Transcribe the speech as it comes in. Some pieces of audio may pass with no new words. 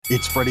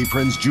It's Freddie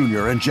Prinze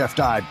Jr. and Jeff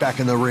Dye back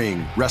in the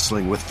ring.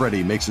 Wrestling with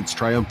Freddie makes its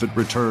triumphant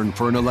return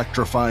for an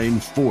electrifying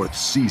 4th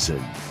season.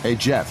 Hey,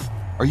 Jeff,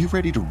 are you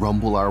ready to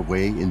rumble our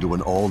way into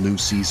an all-new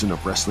season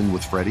of Wrestling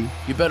with Freddie?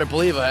 You better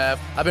believe I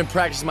have. I've been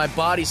practicing my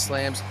body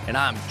slams, and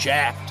I'm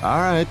jacked. All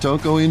right,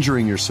 don't go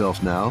injuring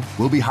yourself now.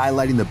 We'll be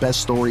highlighting the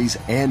best stories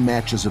and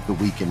matches of the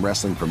week in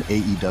wrestling from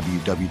AEW,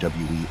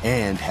 WWE,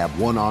 and have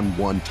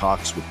one-on-one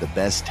talks with the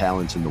best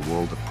talents in the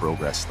world of pro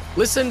wrestling.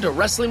 Listen to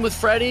Wrestling with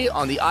Freddie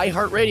on the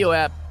iHeartRadio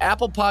app,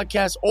 Apple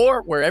Podcasts,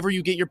 or wherever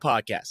you get your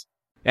podcasts.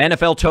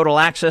 NFL Total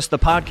Access, the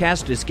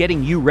podcast, is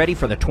getting you ready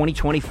for the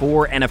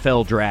 2024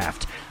 NFL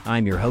Draft.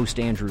 I'm your host,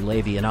 Andrew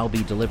Levy, and I'll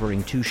be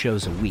delivering 2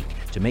 shows a week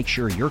to make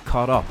sure you're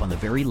caught up on the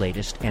very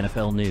latest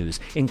NFL news,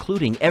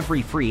 including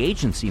every free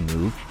agency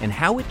move and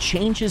how it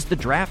changes the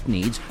draft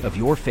needs of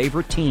your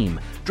favorite team.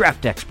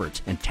 Draft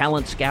experts and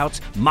talent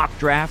scouts, mock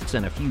drafts,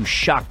 and a few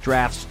shock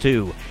drafts,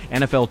 too.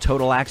 NFL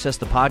Total Access,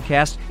 the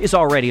podcast, is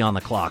already on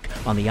the clock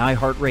on the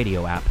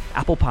iHeartRadio app,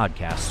 Apple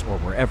Podcasts, or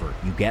wherever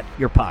you get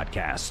your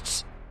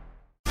podcasts.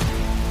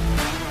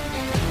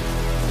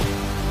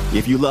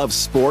 If you love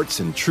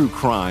sports and true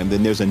crime,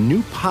 then there's a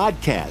new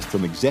podcast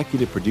from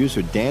executive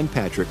producer Dan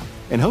Patrick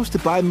and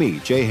hosted by me,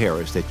 Jay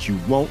Harris, that you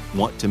won't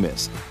want to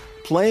miss.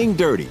 Playing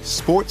Dirty: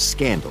 Sports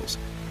Scandals.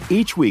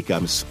 Each week,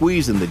 I'm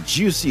squeezing the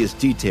juiciest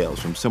details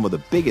from some of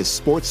the biggest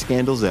sports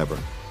scandals ever.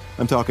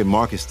 I'm talking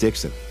Marcus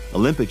Dixon,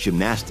 Olympic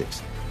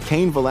gymnastics,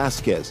 Cain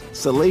Velasquez,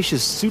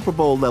 salacious Super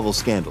Bowl-level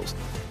scandals.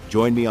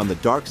 Join me on the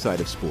dark side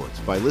of sports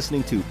by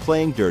listening to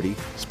Playing Dirty: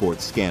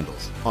 Sports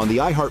Scandals on the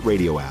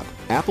iHeartRadio app,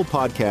 Apple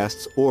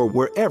Podcasts, or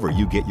wherever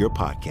you get your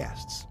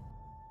podcasts.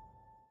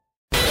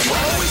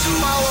 Always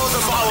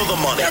follow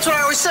the money. That's what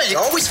I always say. You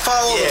always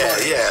follow the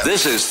money. Yeah.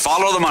 This is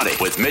Follow the Money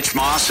with Mitch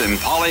Moss and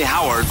Paulie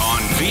Howard on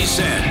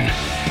VSiN.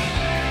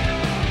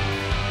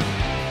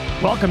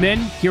 Welcome in.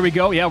 Here we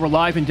go. Yeah, we're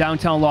live in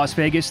downtown Las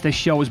Vegas. This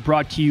show is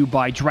brought to you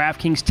by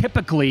DraftKings.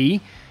 Typically,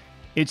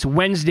 it's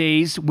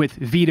Wednesdays with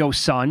Vito's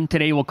son.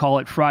 Today we'll call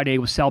it Friday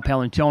with Sal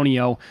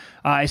Palantonio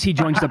as he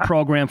joins the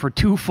program for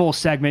 2 full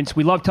segments.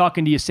 We love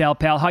talking to you, Sal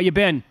Pal. How you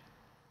been?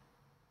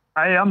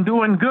 I'm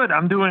doing good.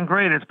 I'm doing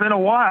great. It's been a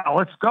while.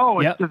 Let's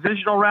go. Yep. It's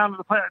divisional round of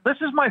the playoffs. This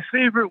is my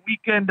favorite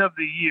weekend of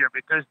the year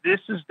because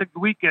this is the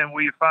weekend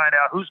where you find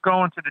out who's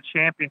going to the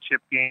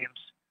championship games.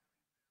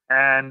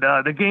 And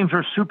the games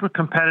are super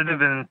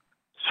competitive and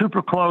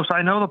super close.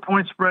 I know the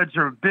point spreads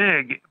are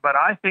big, but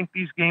I think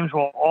these games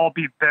will all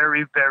be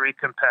very, very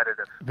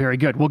competitive. Very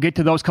good. We'll get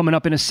to those coming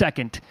up in a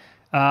second.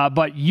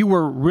 But you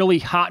were really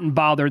hot and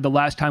bothered the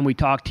last time we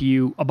talked to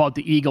you about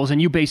the Eagles,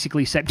 and you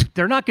basically said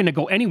they're not going to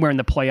go anywhere in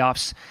the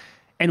playoffs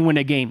and win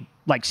a game.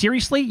 Like,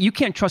 seriously? You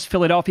can't trust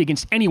Philadelphia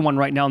against anyone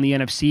right now in the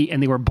NFC,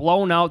 and they were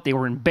blown out. They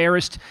were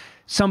embarrassed.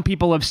 Some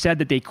people have said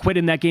that they quit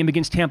in that game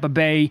against Tampa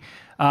Bay.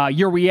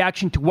 Your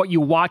reaction to what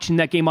you watched in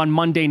that game on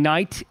Monday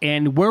night,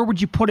 and where would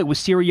you put it with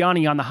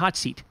Sirianni on the hot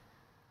seat?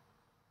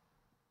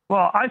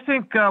 Well, I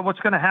think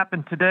what's going to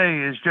happen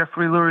today is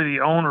Jeffrey Lurie,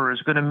 the owner,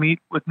 is going to meet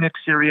with Nick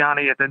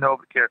Sirianni at the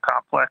NovaCare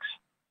complex,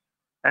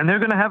 and they're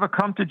going to have a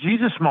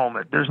come-to-Jesus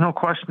moment. There's no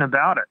question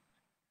about it,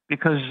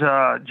 because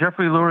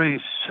Jeffrey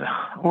Lurie's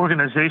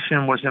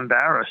organization was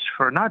embarrassed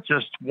for not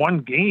just one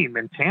game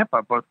in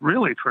Tampa, but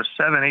really for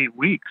 7-8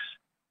 weeks.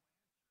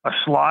 A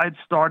slide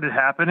started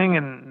happening,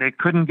 and they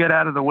couldn't get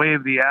out of the way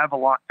of the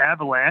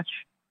avalanche.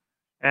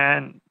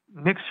 And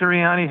Nick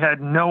Sirianni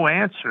had no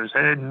answers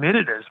and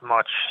admitted as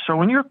much. So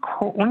when your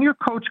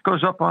coach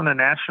goes up on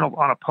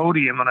a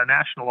podium on a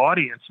national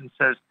audience and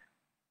says,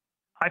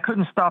 "I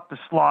couldn't stop the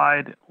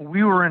slide.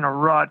 We were in a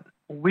rut.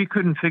 We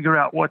couldn't figure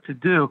out what to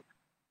do."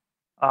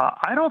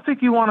 I don't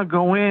think you want to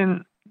go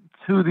in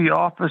to the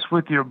office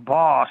with your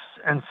boss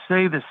and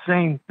say the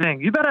same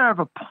thing. You better have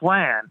a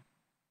plan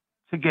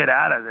to get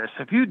out of this.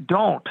 If you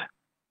don't,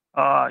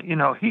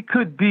 he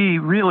could be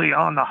really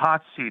on the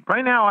hot seat.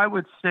 Right now, I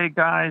would say,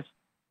 guys,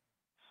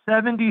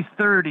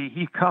 70-30,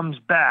 he comes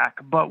back,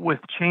 but with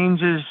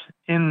changes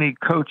in the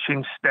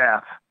coaching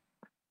staff.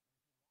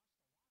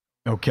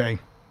 Okay.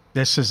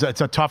 It's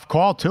a tough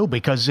call, too,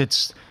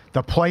 because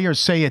the players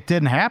say it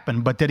didn't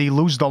happen, but did he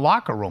lose the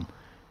locker room?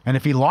 And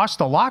if he lost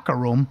the locker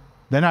room,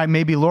 then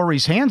maybe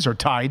Lurie's hands are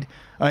tied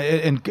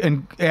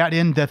and add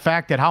in the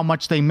fact that how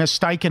much they miss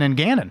Steichen and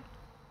Gannon.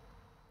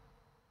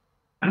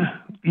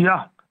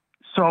 Yeah.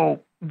 So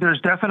there was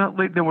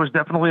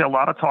definitely a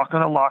lot of talk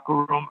in the locker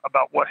room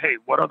about what is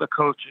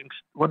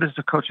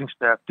the coaching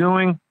staff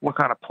doing? What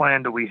kind of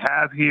plan do we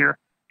have here?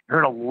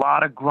 Heard a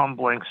lot of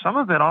grumbling, some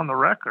of it on the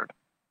record.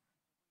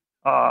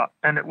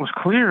 And it was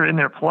clear in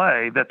their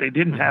play that they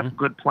didn't have a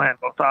good plan,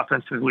 both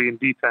offensively and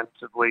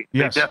defensively.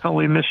 Yes. They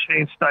definitely missed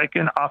Shane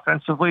Steichen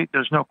offensively.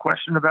 There's no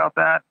question about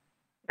that.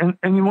 And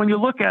when you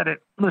look at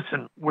it,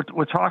 listen,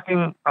 we're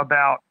talking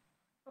about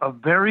a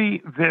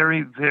very,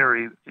 very,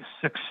 very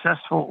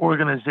successful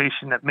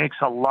organization that makes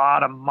a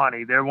lot of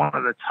money. They're one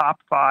of the top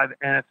 5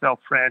 NFL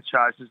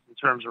franchises in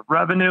terms of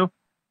revenue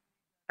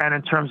and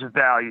in terms of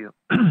value.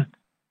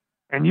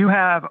 And you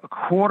have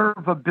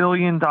 $250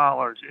 million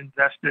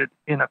invested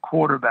in a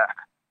quarterback.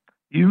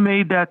 You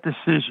made that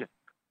decision.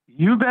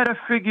 You better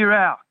figure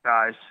out,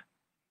 guys,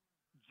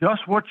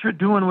 just what you're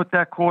doing with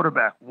that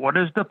quarterback. What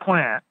is the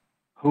plan?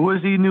 Who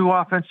is the new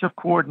offensive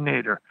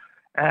coordinator?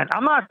 And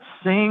I'm not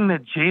saying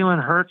that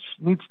Jalen Hurts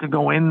needs to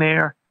go in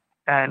there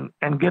and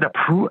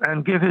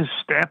give his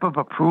stamp of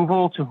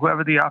approval to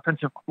whoever the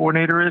offensive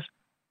coordinator is.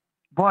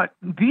 But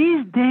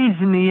these days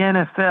in the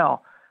NFL,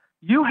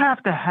 you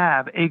have to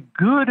have a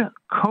good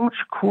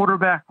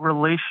coach-quarterback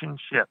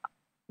relationship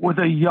with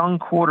a young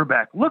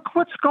quarterback. Look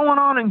what's going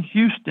on in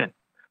Houston.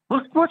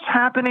 Look what's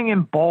happening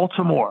in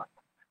Baltimore.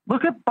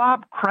 Look at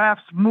Bob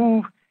Kraft's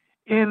move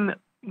in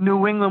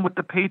New England with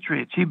the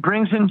Patriots. He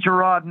brings in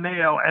Gerard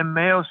Mayo, and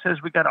Mayo says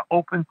we got to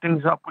open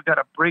things up. We got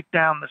to break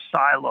down the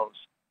silos.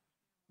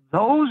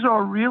 Those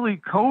are really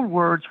code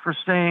words for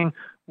saying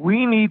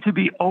we need to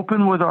be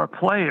open with our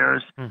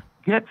players,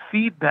 get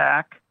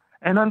feedback,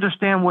 and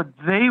understand what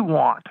they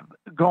want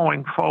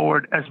going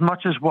forward as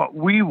much as what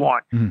we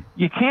want.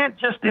 You can't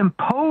just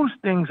impose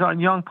things on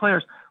young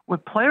players.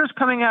 With players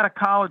coming out of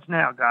college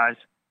now, guys,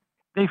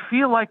 they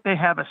feel like they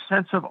have a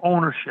sense of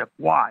ownership.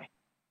 Why?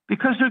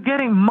 Because they're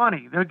getting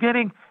money. They're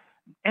getting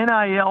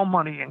NIL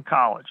money in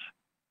college.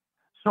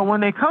 So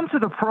when they come to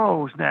the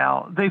pros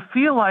now, they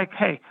feel like,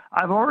 hey,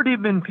 I've already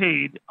been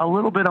paid a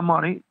little bit of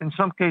money, in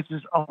some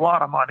cases a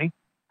lot of money.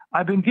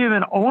 I've been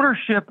given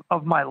ownership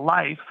of my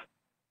life.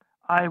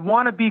 I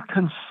want to be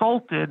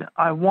consulted.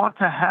 I want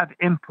to have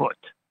input.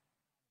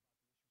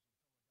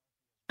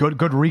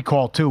 Good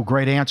recall, too.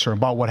 Great answer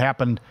about what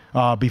happened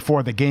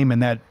before the game in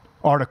that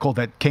article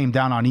that came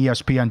down on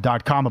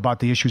ESPN.com about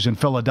the issues in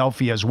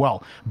Philadelphia as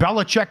well.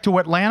 Belichick to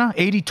Atlanta,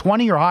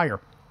 80-20 or higher?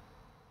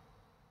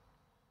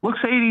 Looks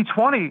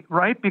 80-20,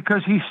 right?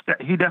 Because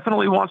he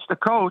definitely wants to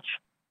coach,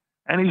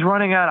 and he's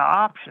running out of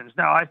options.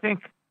 Now, I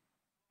think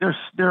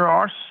there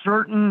are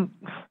certain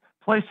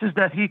places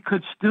that he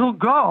could still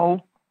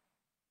go,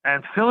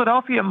 and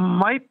Philadelphia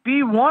might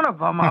be one of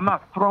them. I'm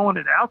not throwing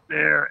it out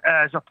there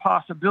as a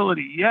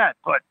possibility yet,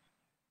 but,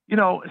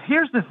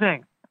 here's the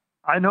thing.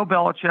 I know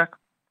Belichick.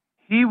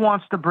 He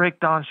wants to break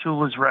Don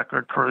Shula's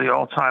record for the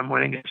all-time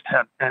winningest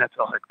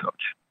NFL head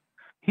coach.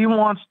 He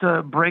wants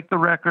to break the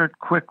record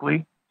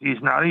quickly.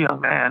 He's not a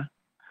young man.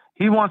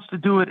 He wants to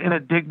do it in a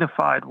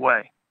dignified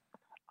way.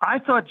 I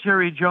thought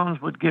Jerry Jones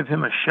would give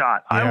him a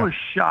shot. Yeah. I was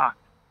shocked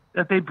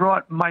that they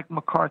brought Mike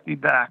McCarthy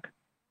back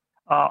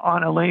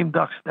on a lame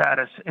duck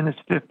status in his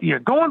fifth year.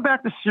 Going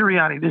back to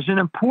Sirianni, there's an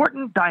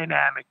important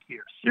dynamic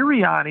here.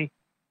 Sirianni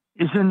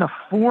is in the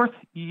fourth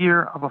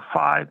year of a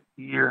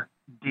 5-year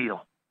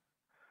deal.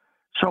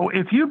 So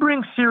if you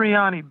bring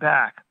Sirianni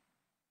back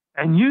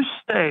and you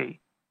say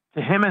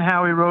to him and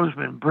Howie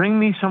Roseman, bring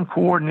me some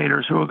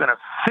coordinators who are going to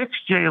fix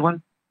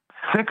Jalen,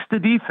 fix the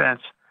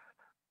defense,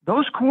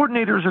 those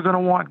coordinators are going to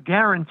want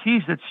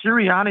guarantees that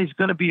Sirianni is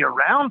going to be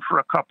around for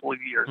a couple of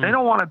years. They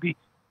don't want to be,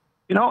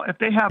 if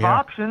they have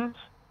options,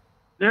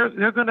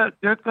 they're going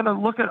to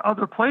look at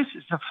other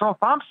places. So if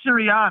I'm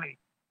Sirianni,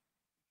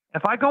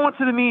 if I go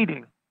into the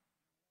meeting,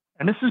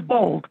 and this is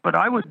bold, but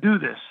I would do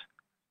this,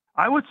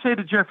 I would say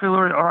to Jeffrey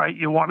Lurie, all right,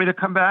 you want me to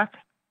come back?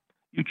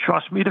 You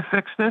trust me to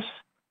fix this?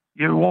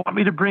 You want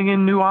me to bring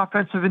in new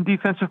offensive and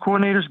defensive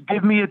coordinators?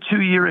 Give me a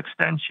 2-year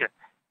extension.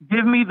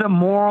 Give me the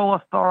moral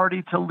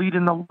authority to lead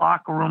in the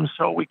locker room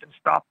so we can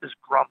stop this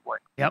grumbling.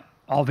 Yep,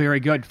 all very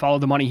good. Follow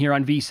the money here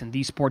on VSiN,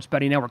 the Sports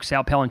Betting Network.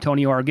 Sal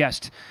Paolantonio, our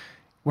guest.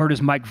 Where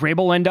does Mike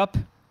Vrabel end up?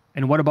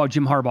 And what about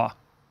Jim Harbaugh?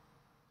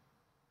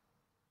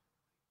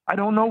 I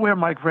don't know where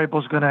Mike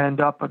Vrabel's going to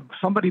end up, but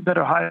somebody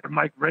better hire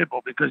Mike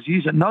Vrabel because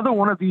he's another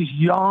one of these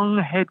young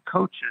head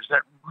coaches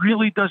that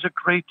really does a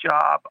great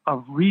job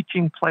of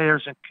reaching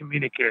players and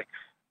communicating.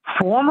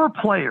 Former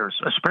players,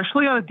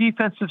 especially on the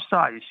defensive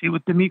side, you see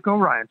with DeMeco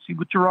Ryan, see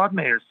with Gerard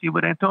Mayer, see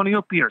with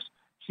Antonio Pierce,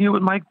 see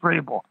with Mike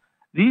Vrabel.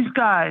 These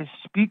guys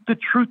speak the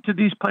truth to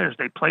these players.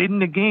 They played in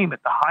the game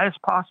at the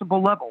highest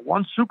possible level,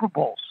 won Super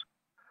Bowls.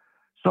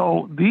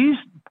 So these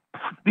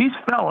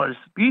fellas,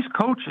 these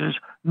coaches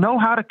know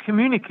how to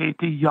communicate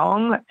to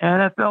young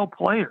NFL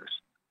players.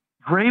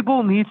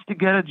 Vrabel needs to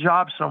get a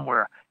job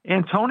somewhere.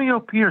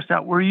 Antonio Pierce,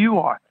 out where you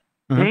are,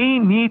 they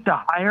need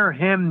to hire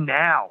him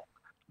now.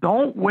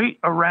 Don't wait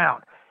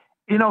around.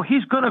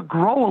 He's going to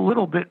grow a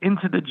little bit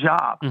into the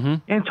job.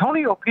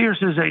 Antonio Pierce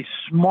is a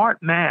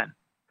smart man.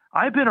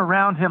 I've been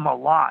around him a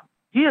lot.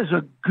 He is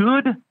a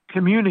good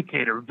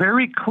communicator,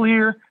 very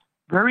clear,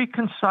 very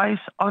concise,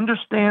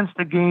 understands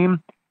the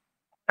game.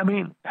 I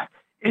mean,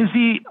 is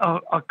he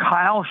a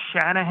Kyle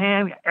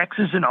Shanahan,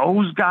 X's and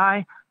O's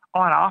guy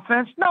on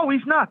offense? No,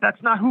 he's not.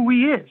 That's not who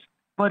he is.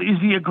 But is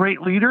he a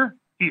great leader?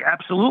 He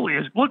absolutely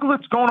is. Look at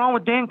what's going on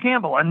with Dan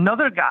Campbell,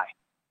 another guy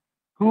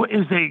who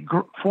is a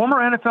former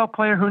NFL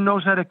player who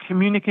knows how to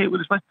communicate with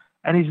his players,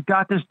 and he's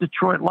got this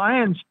Detroit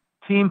Lions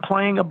team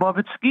playing above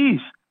its skis.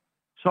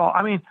 So,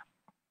 I mean,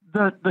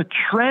 the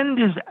trend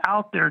is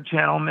out there,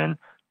 gentlemen,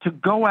 to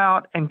go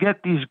out and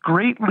get these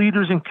great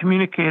leaders and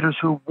communicators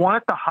who won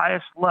at the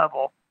highest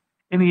level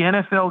in the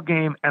NFL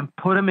game and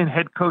put them in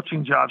head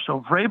coaching jobs.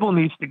 So Vrabel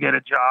needs to get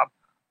a job.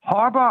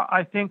 Harbaugh,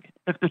 I think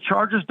if the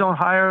Chargers don't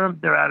hire him,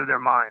 they're out of their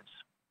minds.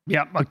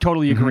 Yeah, I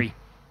totally agree.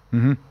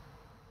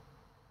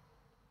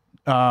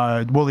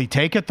 Will he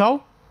take it,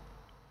 though?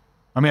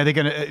 I mean,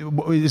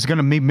 is it going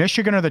to be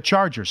Michigan or the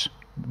Chargers?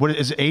 What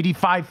is it,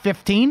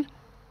 85-15?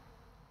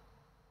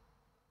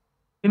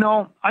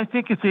 I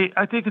think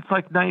it's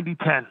like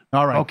 90-10.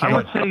 All right. Okay. I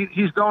would say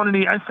he's going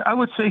to I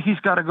would say he's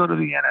got to go to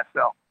the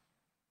NFL.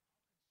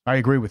 I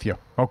agree with you.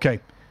 Okay.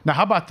 Now,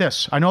 how about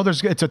this? I know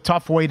it's a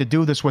tough way to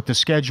do this with the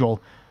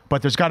schedule,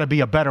 but there's got to be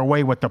a better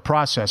way with the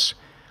process.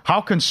 How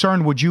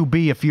concerned would you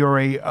be if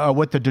you're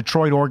with the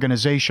Detroit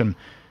organization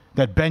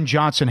that Ben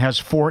Johnson has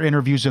 4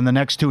 interviews in the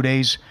next 2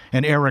 days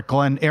and Aaron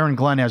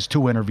Glenn has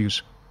 2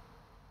 interviews?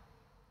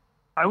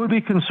 I would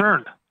be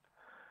concerned.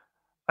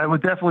 I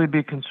would definitely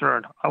be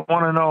concerned. I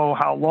want to know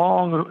how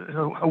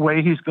long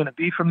away he's going to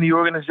be from the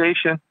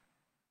organization,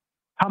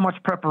 how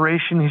much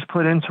preparation he's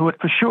put into it,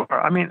 for sure.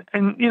 I mean,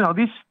 and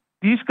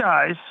these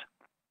guys.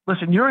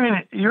 Listen, you're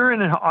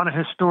on a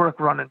historic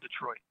run in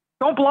Detroit.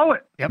 Don't blow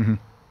it. Yep. Mm-hmm.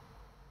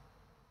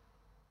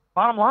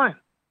 Bottom line,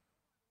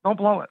 don't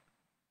blow it.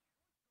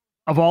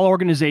 Of all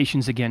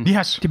organizations, again,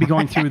 yes, to be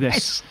going through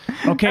this.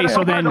 Okay,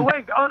 so then. By the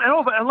way,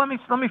 let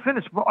me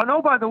finish.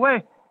 By the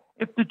way,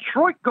 if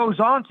Detroit goes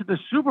on to the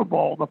Super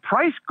Bowl, the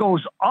price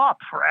goes up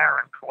for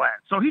Aaron Glenn.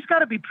 So he's got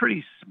to be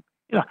pretty.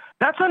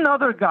 That's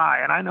another guy,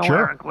 and I know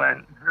Aaron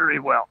Glenn very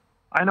well.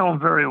 I know him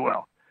very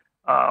well.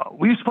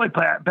 We used to play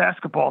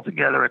basketball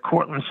together at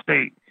Cortland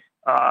State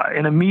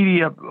in a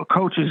media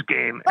coaches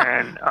game,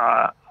 and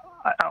I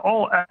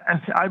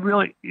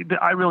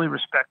really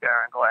respect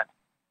Aaron Glenn.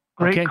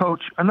 Great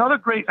coach, another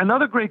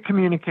great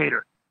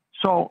communicator.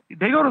 So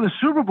they go to the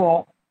Super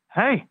Bowl.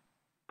 Hey,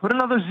 put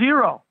another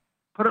zero.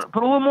 Put a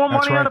little more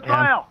money on the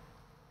pile. All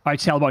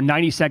right, Sal, about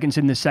 90 seconds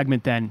in this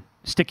segment then,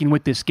 sticking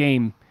with this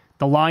game.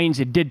 The Lions,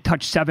 it did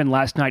touch 7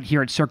 last night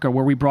here at Circa,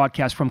 where we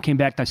broadcast from, came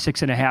back to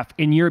 6.5.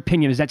 In your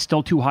opinion, is that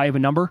still too high of a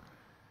number?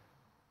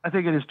 I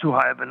think it is too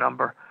high of a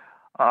number.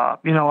 I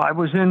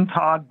was in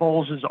Todd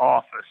Bowles'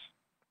 office.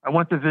 I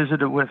went to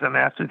visit with him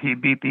after he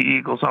beat the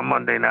Eagles on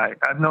Monday night.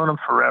 I've known him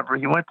forever.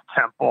 He went to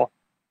Temple.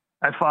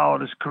 I followed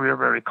his career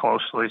very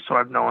closely, so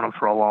I've known him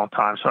for a long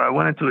time. So I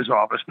went into his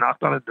office,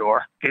 knocked on the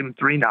door, gave him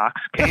 3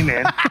 knocks, came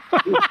in.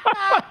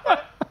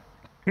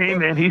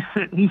 He's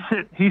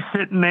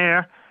sitting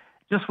there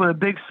just with a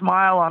big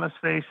smile on his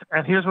face.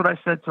 And here's what I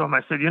said to him.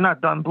 I said, "You're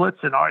not done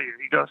blitzing, are you?"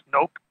 He goes,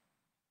 "Nope."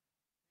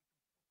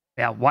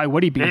 Yeah, why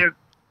would he be?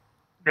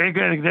 They're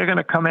going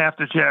to come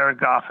after Jared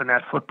Goff in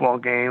that football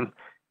game.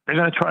 They're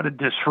going to try to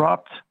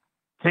disrupt,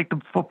 take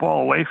the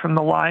football away from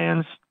the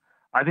Lions.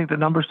 I think the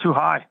number's too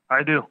high.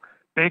 I do.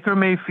 Baker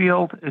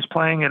Mayfield is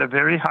playing at a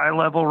very high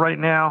level right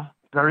now,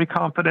 very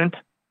confident.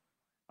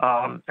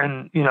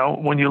 And,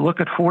 when you look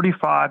at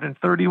 45 and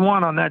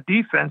 31 on that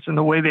defense and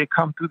the way they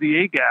come through the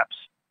A-gaps,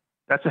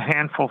 that's a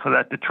handful for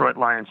that Detroit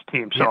Lions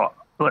team. So,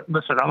 But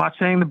listen, I'm not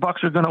saying the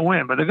Bucs are going to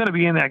win, but they're going to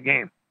be in that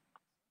game.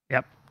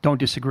 Yep. Don't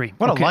disagree.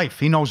 What a life.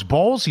 He knows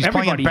bowls. He's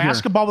playing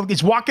basketball.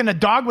 He's walking the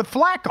dog with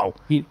Flacco.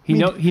 He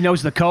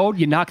knows the code.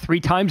 You knock 3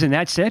 times and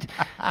that's it.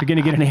 You're going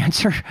to get an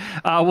answer.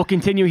 We'll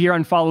continue here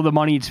on Follow the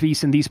Money. It's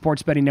VSiN, the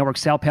Sports Betting Network.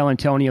 Sal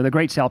Paolantonio, the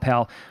great Sal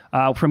Pal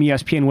from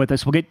ESPN with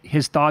us. We'll get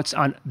his thoughts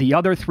on the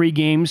other 3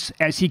 games.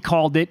 As he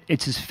called it,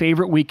 it's his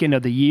favorite weekend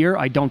of the year.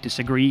 I don't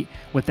disagree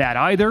with that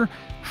either.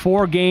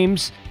 4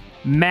 games,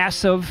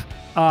 massive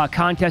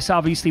contests,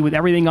 obviously, with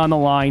everything on the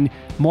line.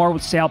 More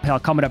with Sal Pal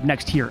coming up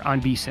next here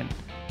on VSiN.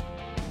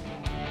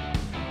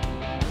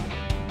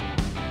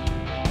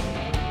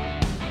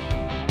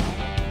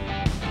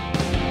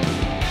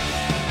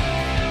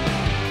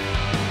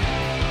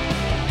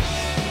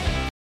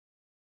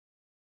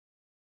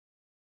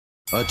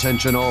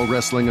 Attention all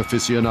wrestling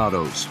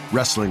aficionados.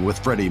 Wrestling with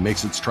Freddie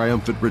makes its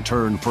triumphant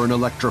return for an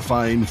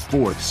electrifying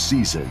 4th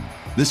season.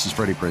 This is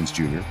Freddie Prinze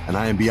Jr., and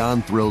I am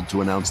beyond thrilled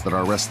to announce that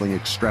our wrestling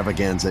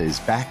extravaganza is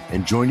back,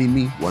 and joining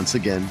me once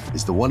again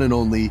is the one and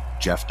only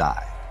Jeff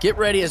Dye. Get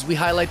ready as we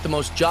highlight the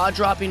most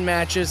jaw-dropping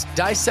matches,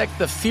 dissect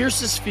the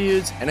fiercest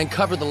feuds, and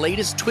uncover the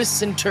latest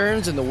twists and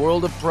turns in the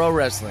world of pro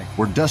wrestling.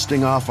 We're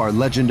dusting off our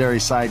legendary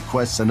side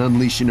quests and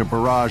unleashing a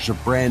barrage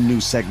of brand new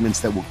segments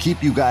that will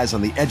keep you guys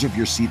on the edge of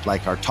your seat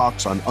like our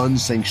talks on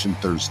Unsanctioned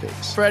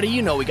Thursdays. Freddie,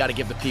 you know we got to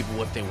give the people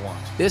what they want.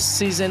 This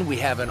season, we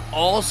have an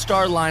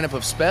all-star lineup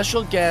of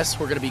special guests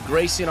who are going to be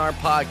gracing our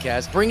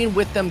podcast, bringing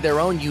with them their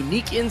own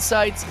unique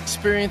insights,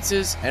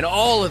 experiences, and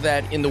all of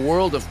that in the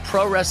world of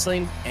pro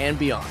wrestling and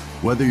beyond.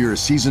 Whether you're a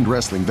seasoned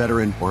wrestling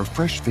veteran or a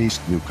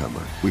fresh-faced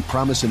newcomer, we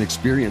promise an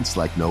experience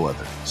like no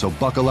other. So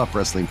buckle up,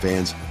 wrestling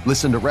fans.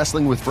 Listen to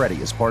Wrestling with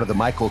Freddie as part of the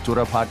My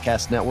Cultura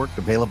Podcast Network,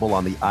 available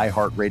on the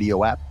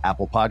iHeartRadio app,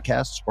 Apple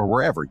Podcasts, or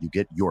wherever you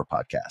get your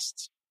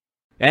podcasts.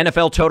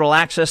 NFL Total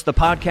Access, the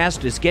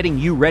podcast, is getting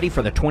you ready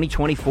for the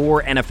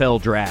 2024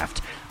 NFL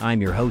Draft.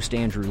 I'm your host,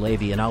 Andrew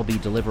Levy, and I'll be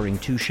delivering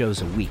 2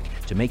 shows a week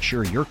to make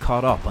sure you're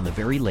caught up on the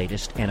very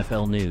latest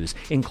NFL news,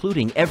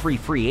 including every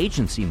free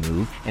agency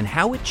move and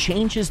how it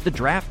changes the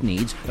draft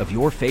needs of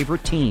your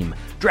favorite team.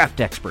 Draft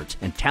experts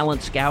and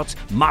talent scouts,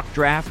 mock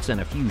drafts,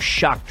 and a few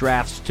shock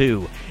drafts,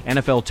 too.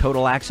 NFL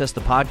Total Access,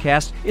 the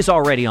podcast, is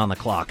already on the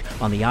clock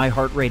on the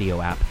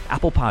iHeartRadio app,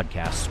 Apple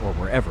Podcasts, or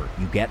wherever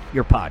you get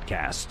your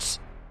podcasts.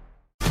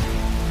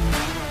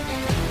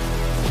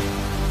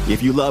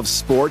 If you love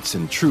sports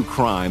and true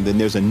crime, then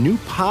there's a new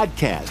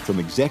podcast from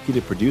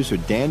executive producer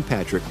Dan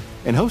Patrick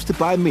and hosted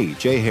by me,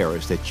 Jay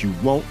Harris, that you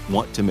won't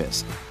want to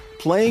miss.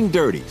 Playing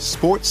Dirty: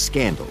 Sports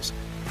Scandals.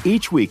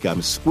 Each week,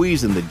 I'm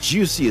squeezing the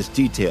juiciest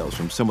details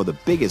from some of the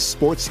biggest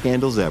sports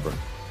scandals ever.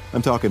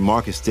 I'm talking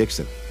Marcus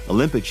Dixon,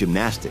 Olympic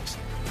gymnastics,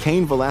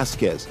 Cain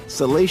Velasquez,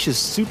 salacious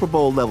Super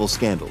Bowl-level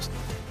scandals.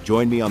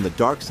 Join me on the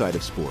dark side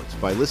of sports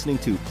by listening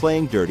to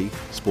Playing Dirty: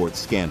 Sports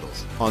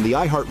Scandals on the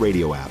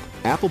iHeartRadio app,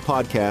 Apple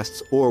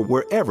Podcasts, or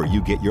wherever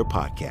you get your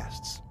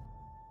podcasts.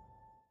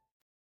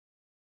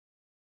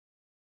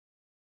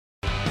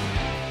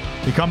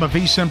 Become a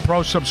VSiN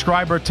Pro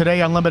subscriber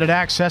today. Unlimited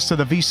access to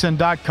the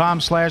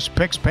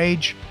vsin.com/picks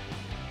page.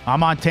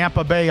 I'm on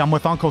Tampa Bay. I'm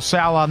with Uncle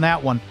Sal on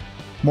that one.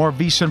 More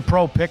VSiN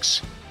Pro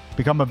picks.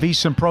 Become a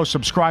VSiN Pro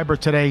subscriber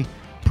today.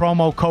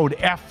 Promo code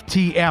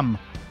FTM.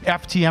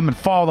 FTM, and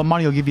follow the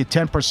money. Will give you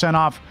 10%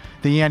 off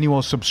the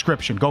annual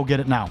subscription. Go get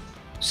it now.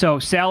 So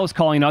Sal is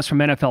calling us from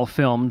NFL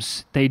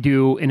Films. They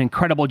do an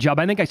incredible job.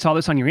 I think I saw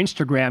this on your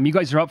Instagram. You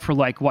guys are up for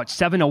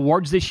 7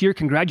 awards this year?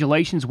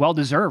 Congratulations. Well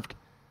deserved.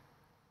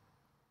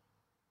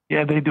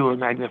 Yeah, they do a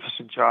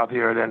magnificent job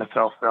here at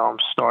NFL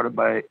Films, started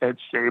by Ed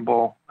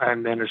Sable,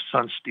 and then his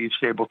son Steve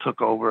Sable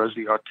took over as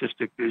the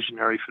artistic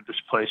visionary for this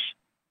place.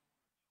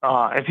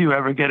 If you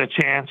ever get a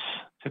chance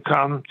to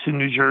come to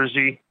New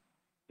Jersey,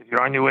 if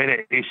you're on your way to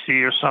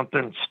AC or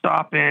something,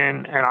 stop in,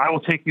 and I will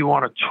take you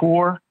on a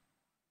tour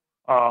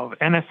of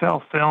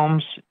NFL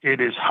Films.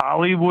 It is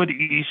Hollywood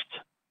East.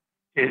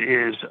 It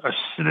is a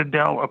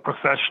citadel of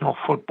professional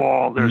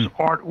football. There's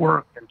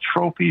artwork and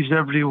trophies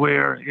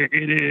everywhere.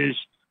 It is,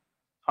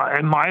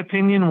 in my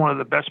opinion, one of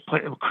the best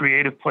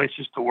creative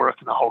places to work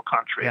in the whole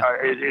country. Yeah.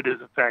 It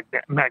is a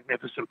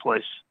magnificent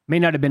place. May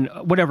not have been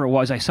whatever it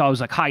was. I saw it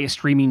was highest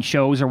streaming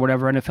shows or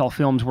whatever. NFL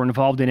Films were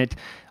involved in it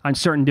on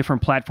certain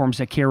different platforms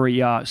that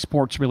carry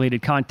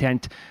sports-related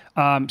content.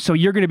 So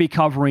you're going to be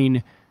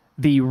covering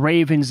the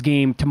Ravens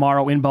game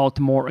tomorrow in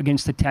Baltimore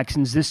against the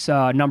Texans. This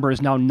number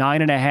is now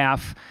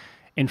 9.5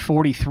 and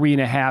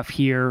 43.5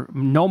 here.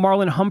 No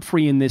Marlon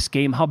Humphrey in this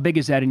game. How big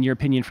is that in your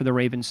opinion for the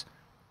Ravens?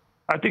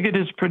 I think it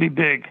is pretty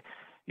big.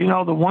 You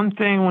know, the one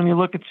thing when you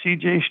look at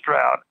C.J.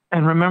 Stroud,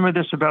 and remember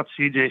this about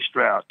C.J.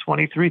 Stroud,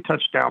 23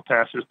 touchdown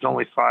passes,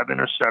 only 5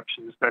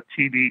 interceptions, that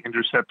TD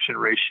interception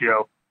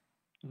ratio,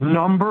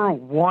 number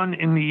 1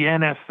 in the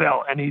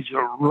NFL, and he's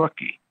a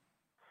rookie.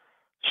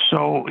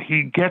 So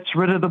he gets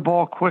rid of the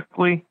ball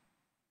quickly,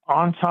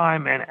 on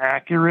time, and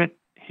accurate.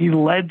 He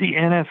led the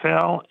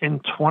NFL in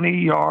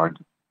 20-yard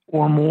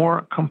or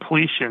more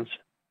completions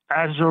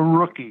as a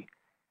rookie.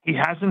 He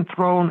hasn't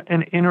thrown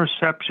an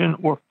interception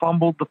or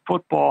fumbled the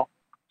football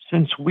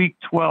since week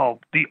 12.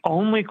 The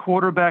only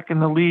quarterback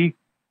in the league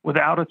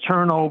without a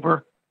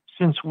turnover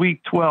since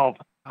week 12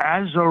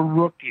 as a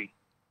rookie.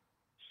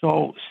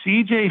 So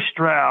C.J.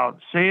 Stroud,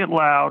 say it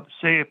loud,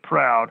 say it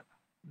proud.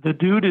 The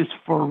dude is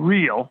for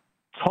real,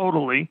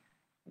 totally.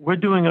 We're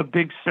doing a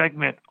big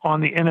segment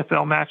on the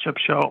NFL Matchup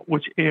Show,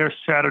 which airs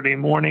Saturday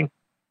morning,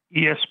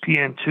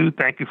 ESPN2.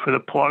 Thank you for the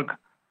plug.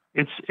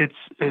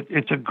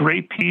 It's a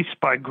great piece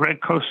by Greg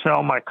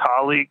Cosell, my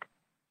colleague,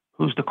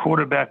 who's the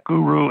quarterback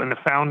guru and the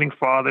founding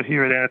father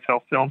here at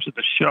NFL Films at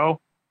the show.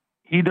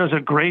 He does a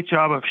great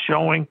job of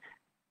showing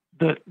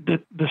the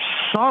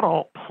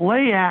subtle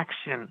play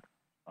action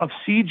of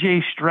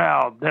C.J.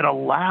 Stroud that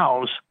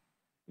allows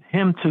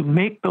him to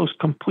make those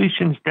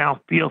completions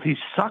downfield. He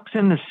sucks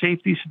in the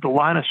safeties at the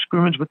line of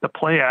scrimmage with the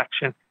play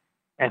action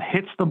and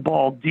hits the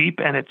ball deep,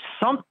 and it's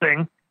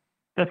something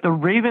that the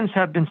Ravens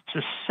have been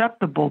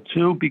susceptible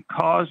to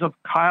because of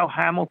Kyle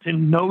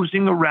Hamilton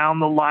nosing around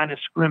the line of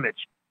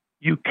scrimmage.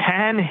 You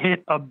can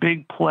hit a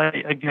big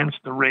play against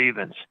the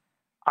Ravens.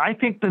 I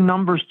think the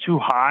number's too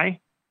high.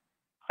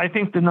 I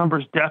think the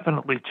number's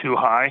definitely too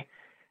high.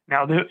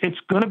 Now, it's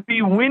going to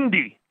be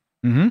windy,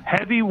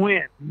 heavy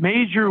wind,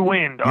 major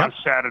wind on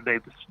Saturday.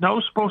 The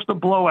snow's supposed to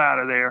blow out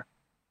of there.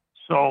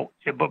 So,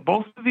 but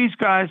both of these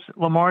guys,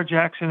 Lamar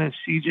Jackson and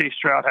C.J.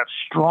 Stroud, have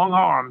strong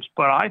arms,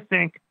 but I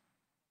think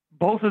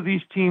both of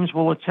these teams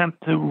will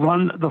attempt to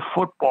run the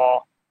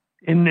football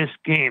in this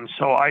game.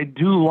 So I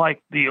do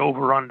like the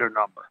over-under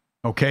number.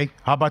 Okay.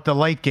 How about the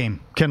late game?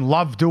 Can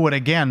Love do it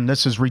again?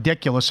 This is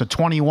ridiculous. A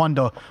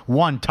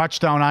 21-1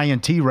 touchdown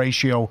INT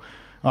ratio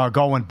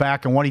going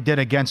back, and what he did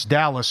against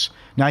Dallas.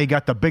 Now you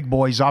got the big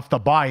boys off the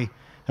bye,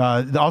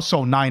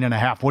 also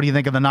 9.5. What do you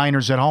think of the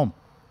Niners at home?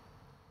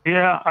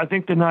 Yeah, I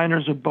think the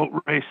Niners will boat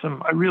race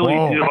them. I really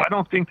do. I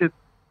don't think that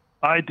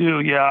I do,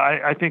 yeah.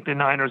 I think the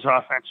Niners'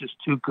 offense is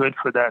too good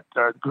for that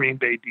Green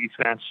Bay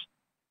defense.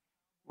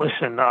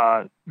 Listen,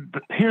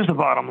 here's the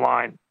bottom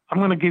line. I'm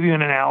going to give you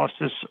an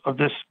analysis of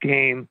this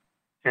game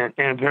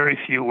in very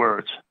few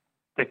words.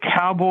 The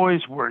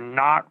Cowboys were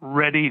not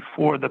ready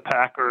for the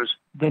Packers.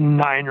 The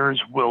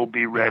Niners will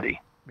be ready.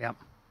 Yep.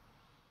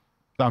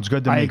 Sounds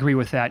good to me. I agree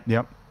with that.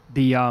 Yep.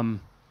 The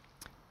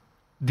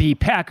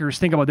Packers,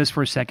 think about this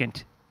for a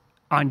second.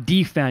 On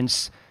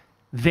defense,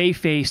 they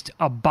faced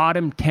a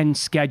bottom 10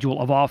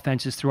 schedule of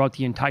offenses throughout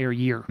the entire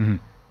year.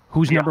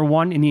 Who's number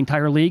 1 in the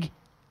entire league?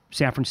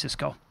 San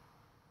Francisco.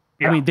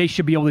 Yeah. I mean, they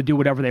should be able to do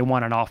whatever they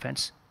want on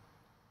offense.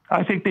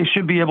 I think they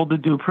should be able to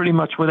do pretty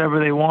much whatever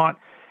they want.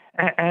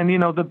 And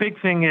the big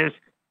thing is,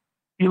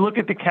 you look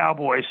at the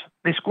Cowboys,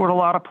 they scored a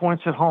lot of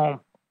points at home,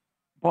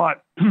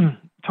 but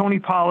Tony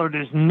Pollard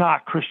is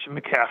not Christian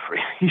McCaffrey.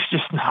 He's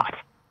just not.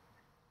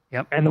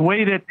 Yep. And the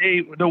way that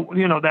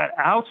that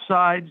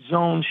outside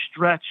zone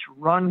stretch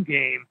run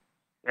game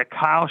that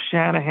Kyle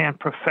Shanahan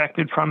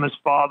perfected from his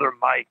father,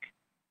 Mike,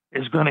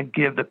 is going to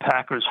give the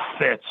Packers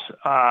fits.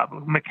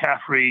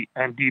 McCaffrey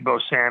and Deebo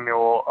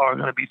Samuel are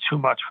going to be too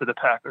much for the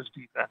Packers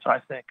defense, I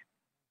think.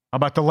 How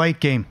about the late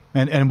game?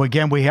 And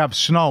again, we have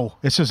snow.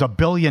 This is $1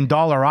 billion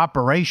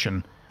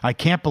operation. I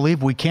can't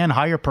believe we can't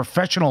hire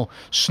professional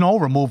snow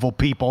removal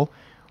people.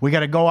 We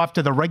got to go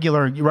after the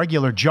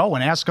regular Joe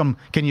and ask him,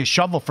 can you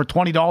shovel for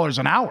 $20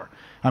 an hour?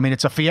 I mean,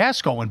 it's a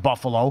fiasco in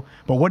Buffalo.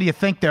 But what do you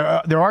think?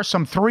 There are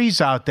some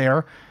threes out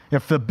there.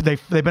 If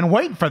they've been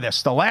waiting for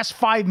this. The last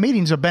 5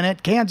 meetings have been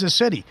at Kansas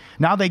City.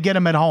 Now they get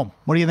them at home.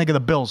 What do you think of the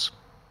Bills?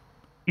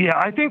 Yeah,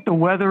 I think the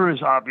weather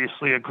is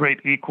obviously a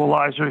great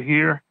equalizer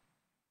here.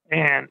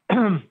 And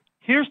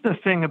here's the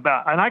thing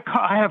about, and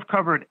I have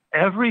covered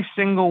every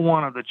single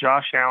one of the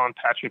Josh Allen,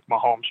 Patrick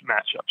Mahomes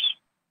matchups,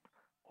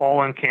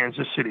 all in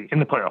Kansas City in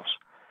the playoffs.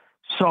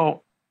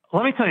 So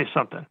let me tell you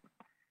something.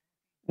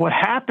 What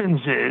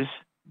happens is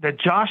that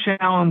Josh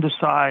Allen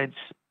decides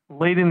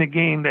late in the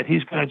game that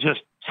he's going to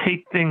just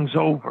take things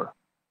over.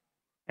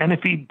 And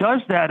if he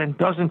does that and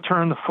doesn't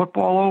turn the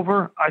football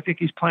over, I think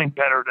he's playing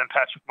better than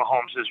Patrick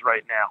Mahomes is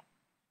right now.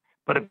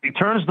 But if he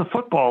turns the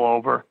football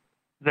over,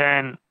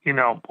 then,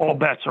 all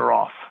bets are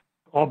off.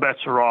 All bets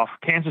are off.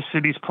 Kansas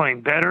City's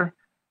playing better.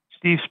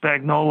 Steve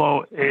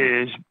Spagnuolo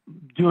is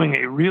doing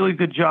a really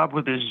good job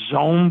with his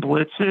zone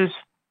blitzes.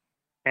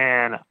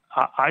 And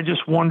I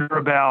just wonder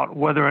about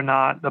whether or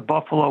not the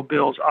Buffalo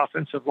Bills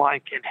offensive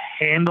line can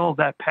handle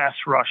that pass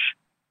rush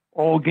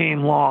all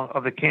game long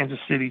of the Kansas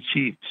City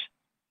Chiefs.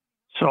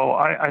 So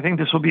I think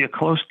this will be a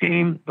close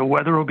game. The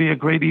weather will be a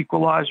great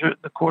equalizer.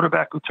 The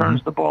quarterback who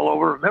turns the ball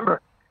over.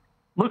 Remember,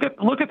 look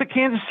at the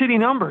Kansas City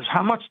numbers,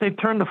 how much they've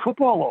turned the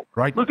football over.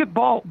 Right. Look at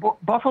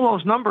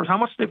Buffalo's numbers, how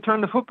much they've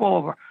turned the football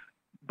over.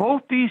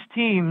 Both these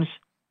teams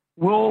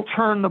will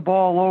turn the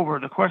ball over.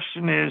 The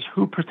question is,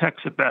 who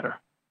protects it better?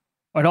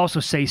 I'd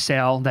also say,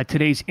 Sal, that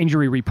today's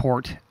injury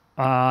report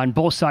on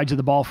both sides of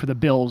the ball for the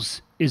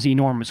Bills is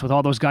enormous, with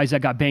all those guys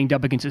that got banged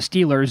up against the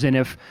Steelers. And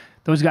if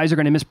those guys are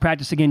going to miss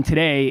practice again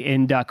today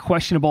and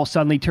questionable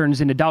suddenly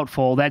turns into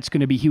doubtful, that's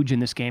going to be huge in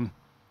this game.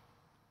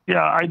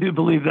 Yeah, I do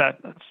believe that.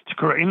 That's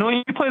correct. When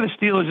you play the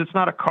Steelers, it's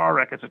not a car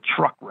wreck, it's a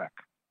truck wreck.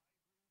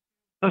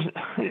 It's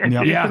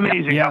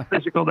amazing how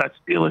physical that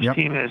Steelers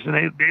team is, and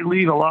they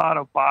leave a lot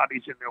of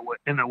bodies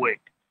in their wake.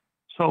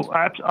 So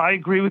I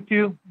agree with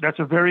you. That's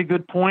a very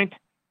good point.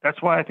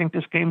 That's why I think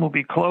this game will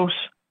be close.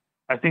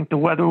 I think the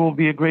weather will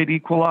be a great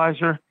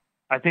equalizer.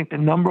 I think the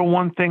number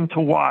one thing to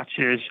watch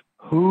is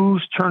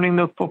who's turning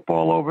the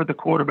football over the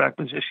quarterback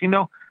position.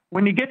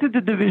 When you get to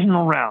the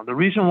divisional round, the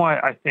reason why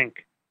I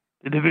think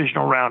the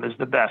divisional round is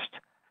the best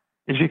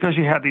is because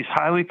you have these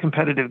highly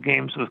competitive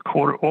games with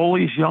all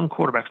these young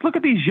quarterbacks. Look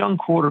at these young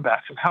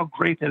quarterbacks and how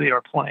great they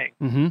are playing.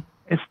 Mm-hmm.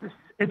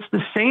 It's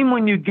the same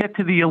when you get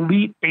to the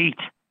Elite Eight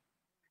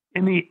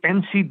in the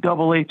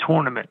NCAA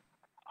tournament.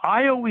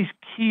 I always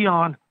key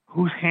on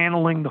who's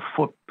handling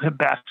the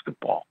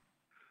basketball.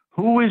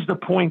 Who is the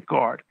point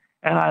guard?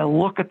 And I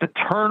look at the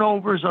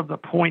turnovers of the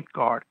point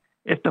guard.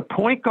 If the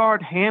point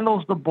guard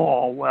handles the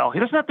ball well, he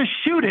doesn't have to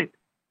shoot it,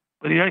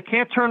 but he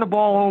can't turn the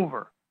ball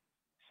over.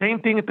 Same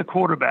thing at the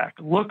quarterback.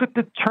 Look at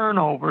the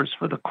turnovers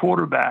for the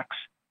quarterbacks,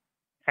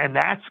 and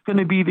that's going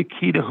to be the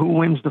key to who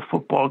wins the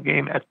football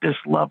game at this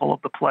level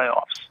of the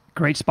playoffs.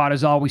 Great spot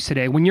as always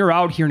today. When you're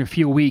out here in a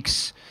few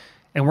weeks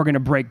and we're going to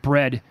break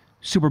bread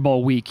Super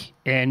Bowl week,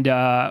 and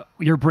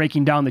you're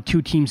breaking down the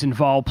two teams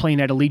involved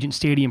playing at Allegiant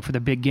Stadium for the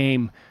big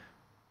game,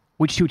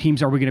 which two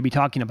teams are we going to be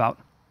talking about?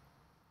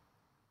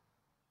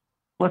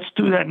 Let's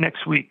do that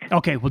next week.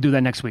 Okay, we'll do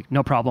that next week.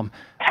 No problem.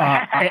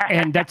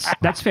 And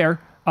that's fair.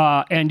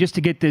 And just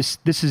to get this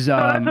is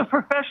that's a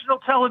professional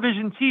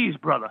television tease,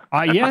 brother.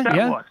 Yeah.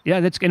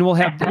 That's and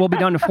we'll be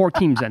down to 4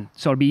 teams then,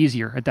 so it'll be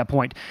easier at that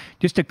point.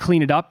 Just to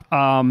clean it up.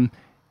 And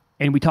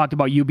we talked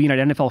about you being at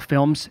NFL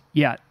Films.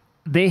 Yeah,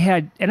 they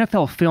had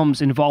NFL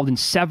Films involved in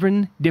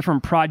 7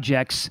 different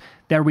projects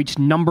that reached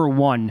number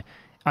 1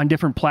 on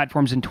different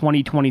platforms in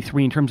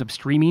 2023 in terms of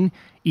streaming.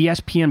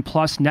 ESPN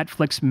Plus,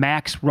 Netflix,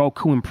 Max,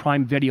 Roku, and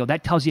Prime Video.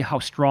 That tells you how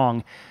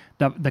strong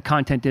the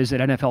content is at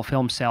NFL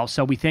Films, Sal.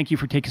 So we thank you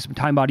for taking some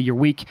time out of your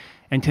week,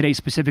 and today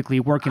specifically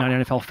working on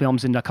NFL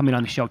Films and coming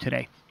on the show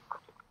today.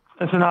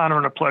 It's an honor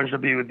and a pleasure to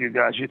be with you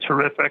guys. You're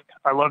terrific.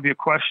 I love your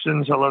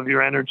questions. I love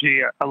your energy.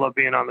 I love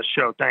being on the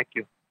show. Thank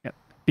you. Yep.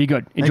 Be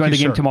good. Enjoy the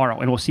game tomorrow,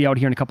 and we'll see you out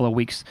here in a couple of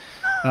weeks.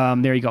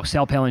 There you go.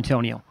 Sal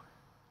Paolantonio.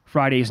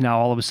 Friday is now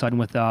all of a sudden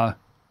with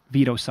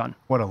Vito's son.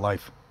 What a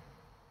life.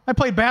 I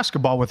played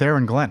basketball with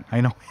Aaron Glenn.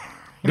 I know.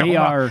 They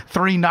are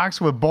 3 knocks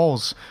with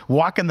Bulls,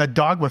 walking the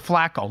dog with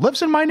Flacco.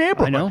 Lives in my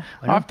neighborhood. I know.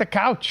 Off the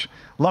couch.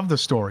 Love the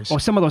stories. Well,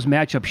 some of those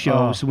matchup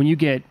shows, when you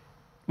get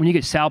when you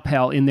get Sal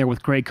Pal in there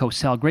with Greg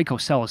Cosell, Greg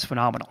Cosell is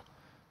phenomenal.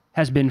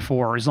 Has been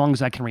for as long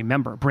as I can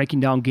remember. Breaking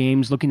down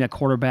games, looking at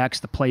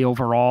quarterbacks, the play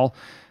overall.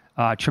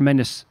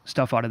 Tremendous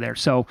stuff out of there.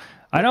 So,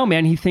 I don't know,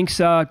 man. He thinks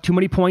too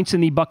many points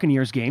in the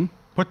Buccaneers game.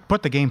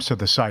 Put the games to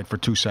the side for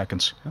 2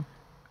 seconds. Yeah.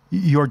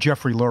 You're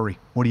Jeffrey Lurie.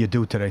 What do you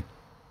do today?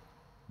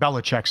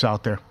 Belichick's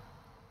out there.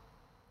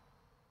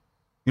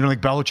 You don't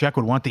think Belichick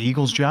would want the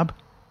Eagles job?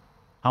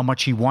 How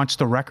much he wants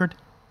the record?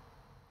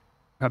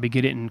 Probably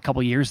get it in a couple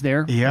of years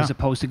there, as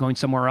opposed to going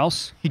somewhere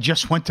else. They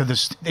just went to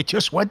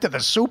the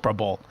Super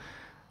Bowl.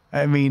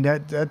 I mean,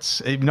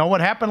 that's you know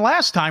what happened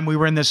last time we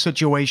were in this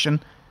situation.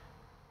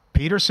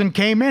 Peterson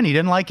came in. He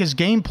didn't like his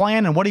game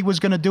plan and what he was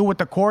going to do with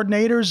the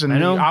coordinators, and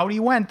out he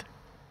went.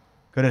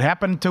 Could it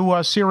happen to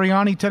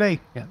Sirianni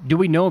today? Yeah. Do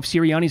we know if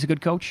Sirianni's a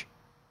good coach?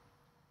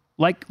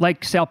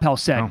 Like Sal Pal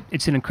said,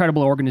 It's an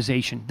incredible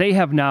organization. They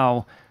have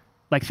now,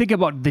 think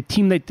about the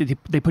team that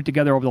they put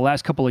together over the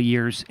last couple of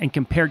years and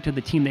compared to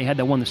the team they had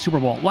that won the Super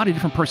Bowl. A lot of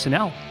different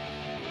personnel.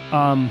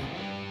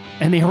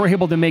 And they were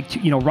able to make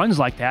runs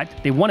like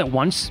that. They won it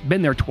once,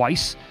 been there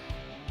twice.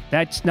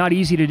 That's not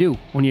easy to do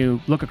when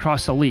you look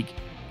across the league.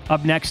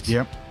 Up next,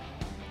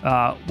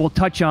 we'll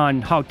touch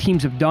on how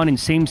teams have done in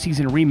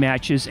same-season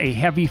rematches. A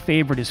heavy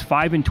favorite is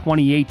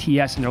 5-20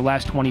 ATS in their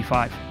last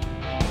 25.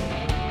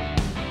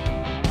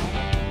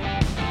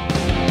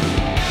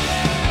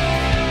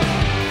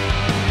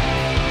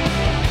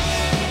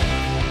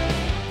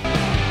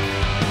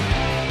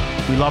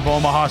 We love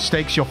Omaha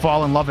Steaks. You'll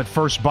fall in love at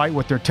first bite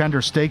with their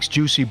tender steaks,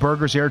 juicy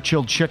burgers,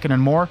 air-chilled chicken,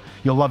 and more.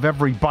 You'll love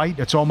every bite.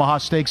 It's Omaha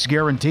Steaks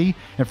guarantee.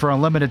 And for a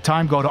limited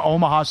time, go to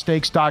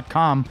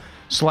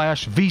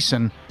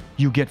omahasteaks.com/VSiN.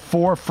 You get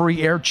 4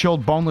 free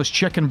air-chilled boneless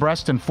chicken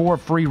breasts and 4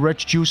 free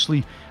rich,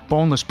 juicy,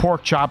 boneless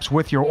pork chops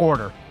with your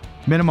order.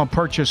 Minimum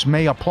purchase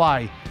may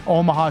apply.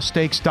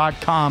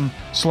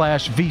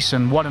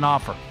 omahasteaks.com/VSiN. What an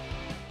offer.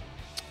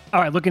 All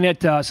right, looking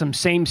at some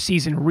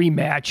same-season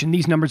rematch, and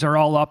these numbers are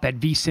all up at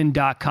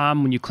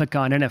vsin.com. When you click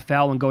on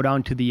NFL and go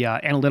down to the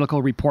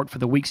analytical report for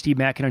the week, Steve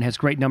Makinen has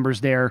great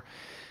numbers there.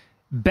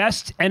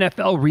 Best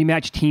NFL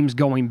rematch teams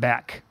going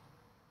back.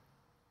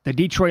 The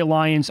Detroit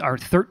Lions are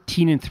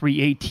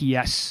 13-3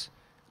 ATS,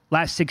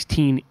 last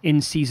 16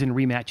 in-season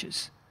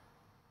rematches.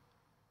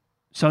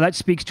 So that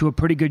speaks to a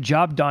pretty good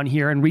job done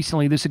here, and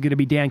recently this is going to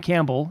be Dan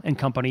Campbell and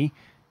company.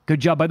 Good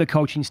job by the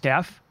coaching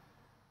staff,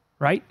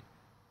 right?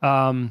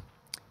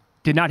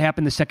 Did not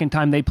happen the second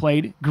time they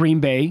played Green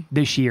Bay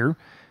this year,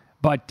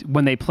 but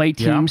when they play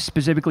teams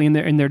specifically in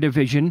their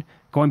division,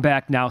 going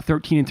back now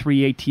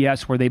 13-3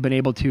 ATS, where they've been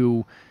able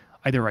to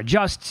either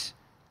adjust,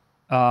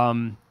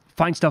 find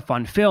stuff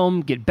on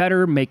film, get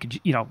better, make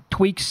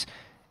tweaks,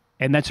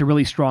 and that's a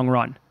really strong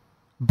run.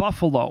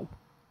 Buffalo,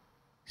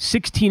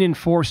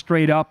 16-4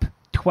 straight up,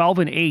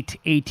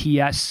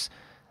 12-8 ATS,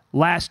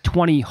 last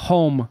 20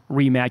 home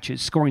rematches,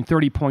 scoring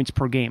 30 points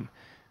per game.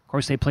 Of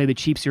course, they play the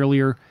Chiefs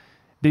earlier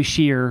this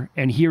year,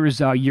 and here is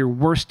your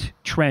worst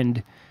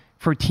trend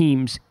for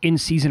teams in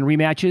season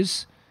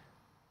rematches.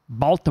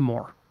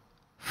 Baltimore,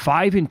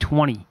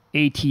 5-20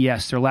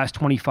 ATS, their last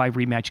 25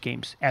 rematch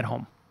games at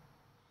home.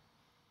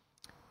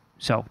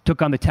 So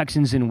took on the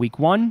Texans in week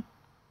 1,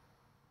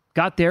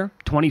 got there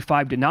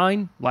 25-9.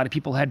 A lot of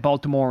people had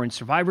Baltimore in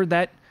Survivor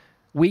that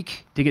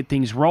week to get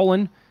things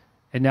rolling,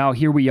 and now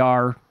here we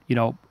are,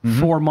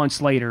 4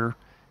 months later,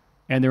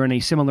 and they're in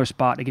a similar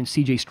spot against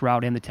C.J.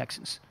 Stroud and the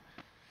Texans.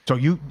 So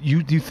you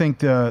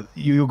think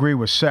you agree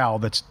with Sal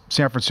that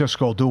San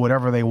Francisco will do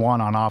whatever they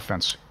want on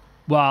offense?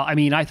 Well, I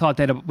mean, I thought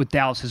that with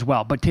Dallas as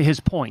well. But to his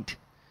point,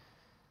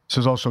 this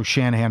is also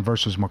Shanahan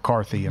versus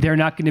McCarthy. They're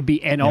not going to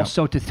be, and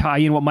also to tie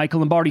in what Michael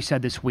Lombardi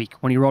said this week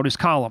when he wrote his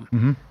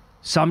column.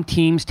 Some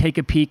teams take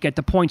a peek at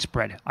the point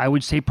spread. I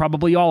would say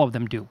probably all of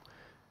them do.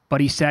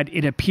 But he said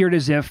it appeared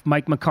as if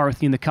Mike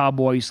McCarthy and the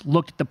Cowboys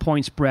looked at the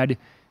point spread,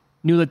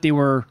 knew that they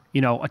were,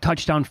 a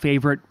touchdown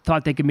favorite,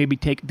 thought they could maybe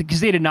take,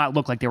 because they did not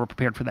look like they were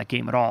prepared for that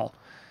game at all.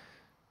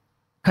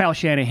 Kyle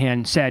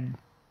Shanahan said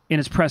in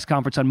his press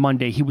conference on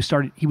Monday he was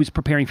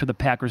preparing for the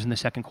Packers in the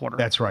second quarter.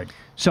 That's right.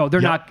 So they're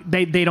not,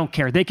 they don't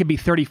care. They could be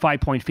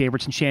 35-point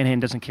favorites, and Shanahan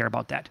doesn't care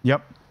about that.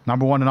 Yep.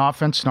 Number 1 in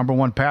offense, number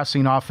 1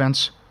 passing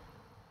offense.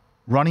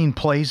 Running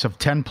plays of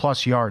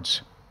 10-plus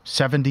yards,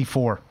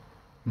 74.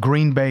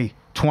 Green Bay,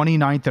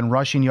 29th in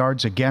rushing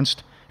yards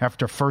against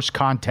after first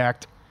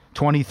contact.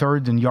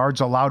 23rd in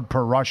yards allowed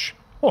per rush.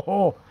 That's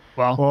why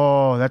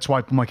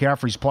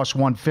McCaffrey's plus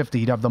 150.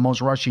 He'd have the most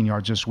rushing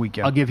yards this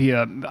weekend. I'll give you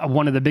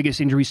one of the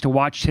biggest injuries to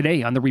watch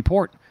today on the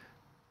report.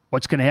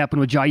 What's going to happen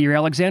with Jair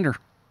Alexander?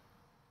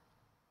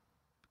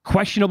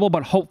 Questionable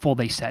but hopeful,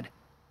 they said.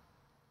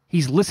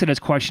 He's listed as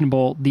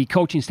questionable. The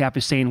coaching staff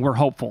is saying we're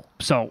hopeful.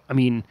 So, I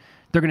mean,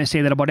 they're going to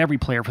say that about every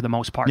player for the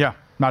most part. Yeah.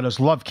 Now, does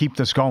Love keep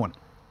this going?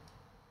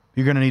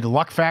 You're going to need a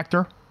luck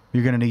factor.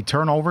 You're going to need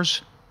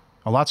turnovers.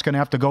 A lot's going to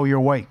have to go your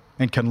way.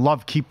 And can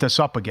Love keep this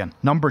up again?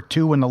 Number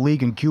 2 in the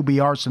league in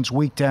QBR since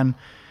week 10.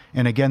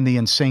 And again, the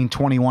insane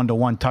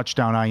 21-1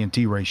 touchdown INT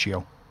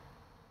ratio.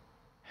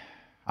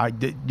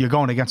 You're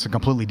going against a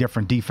completely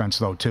different defense,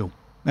 though, too.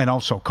 And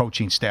also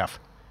coaching staff.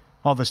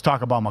 All this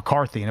talk about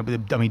McCarthy.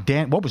 And I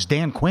mean, what was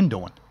Dan Quinn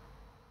doing?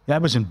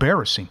 That was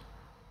embarrassing,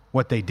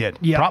 what they did.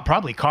 Yeah.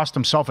 Probably cost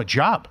himself a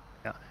job,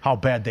 how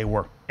bad they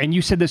were. And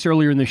you said this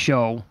earlier in the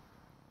show.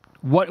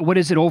 What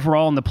is it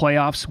overall in the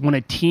playoffs when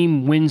a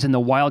team wins in the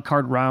wild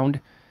card round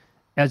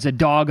as a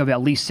dog of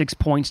at least 6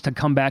 points to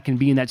come back and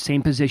be in that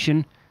same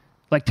position?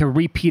 Like to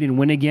repeat and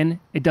win again,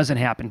 it doesn't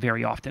happen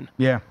very often.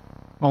 Yeah,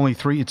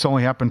 it's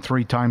only happened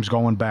 3 times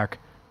going back.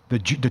 The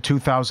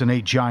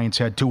 2008 Giants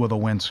had 2 of the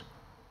wins.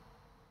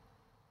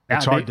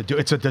 It's hard to do.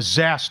 It's a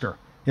disaster.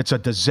 It's a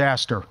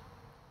disaster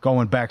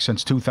going back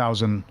since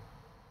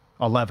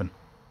 2011.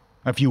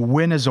 If you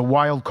win as a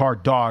wild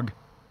card dog,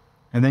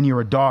 and then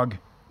you're a dog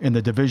in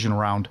the division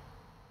round,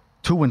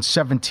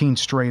 2-17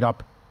 straight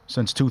up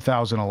since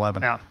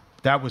 2011. Yeah.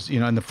 That was,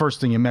 and the first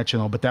thing you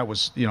mentioned, but that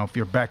was, if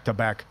you're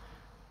back-to-back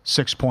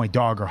 6-point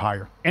dog or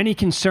higher. Any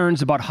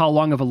concerns about how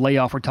long of a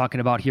layoff we're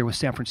talking about here with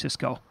San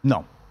Francisco?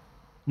 No.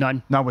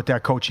 None? Not with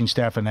that coaching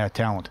staff and that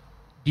talent.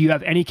 Do you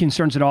have any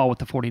concerns at all with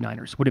the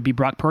 49ers? Would it be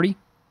Brock Purdy?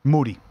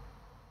 Moody.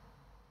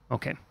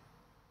 Okay.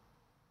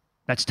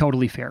 That's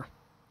totally fair.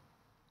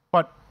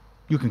 But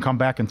you can come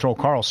back and throw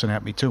Carlson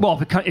at me, too.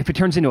 Well, if it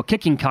turns into a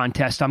kicking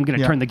contest, I'm going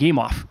to turn the game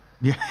off.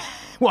 Yeah.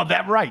 Well,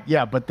 right.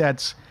 Yeah, but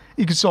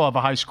you can still have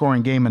a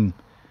high-scoring game, and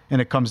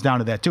it comes down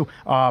to that, too.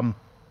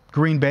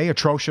 Green Bay,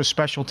 atrocious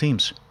special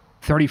teams.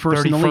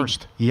 31st in the league.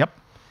 Yep.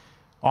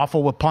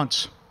 Awful with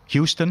punts.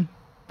 Houston,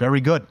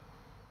 very good.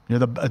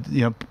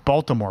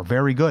 Baltimore,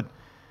 very good.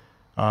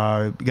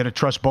 You got to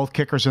trust both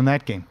kickers in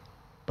that game.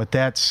 But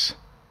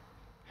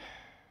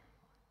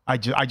I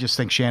just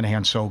think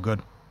Shanahan's so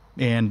good.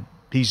 And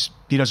he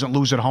doesn't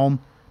lose at home.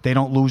 They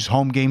don't lose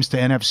home games to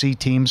NFC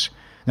teams.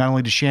 Not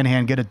only does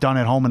Shanahan get it done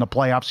at home in the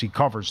playoffs, he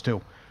covers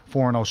too.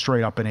 4-0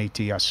 straight up in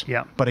ATS.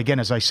 Yeah. But again,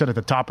 as I said at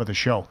the top of the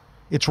show,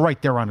 it's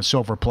right there on a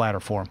silver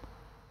platter for him.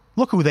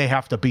 Look who they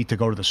have to beat to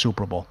go to the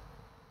Super Bowl.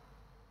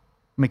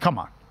 I mean, come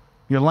on.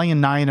 You're laying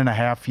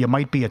 9.5. You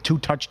might be a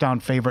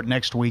 2-touchdown favorite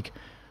next week.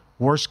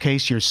 Worst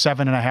case, you're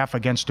 7.5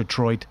 against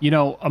Detroit. You're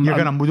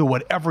going to do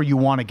whatever you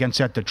want against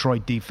that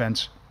Detroit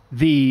defense.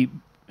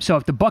 So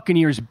if the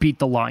Buccaneers beat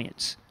the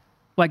Lions,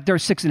 like they're a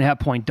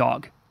 6.5-point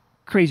dog,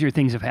 crazier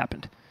things have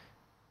happened.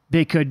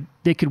 They could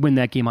win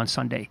that game on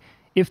Sunday.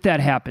 If that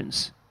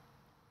happens,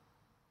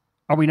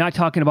 are we not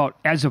talking about,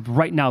 as of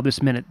right now,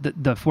 this minute,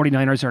 the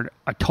 49ers are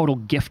a total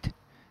gift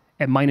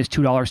at minus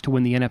 $2 to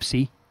win the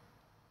NFC?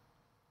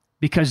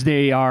 Because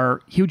they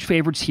are huge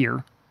favorites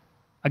here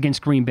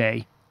against Green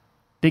Bay.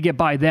 They get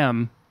by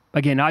them.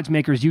 Again, odds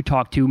makers you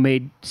talked to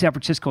made San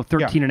Francisco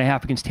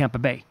 13.5 against Tampa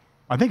Bay.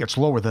 I think it's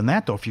lower than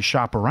that, though, if you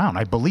shop around.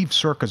 I believe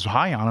Circa's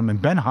high on them and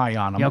been high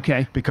on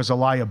them because of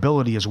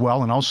liability as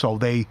well. And also,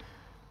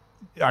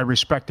 I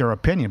respect their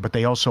opinion, but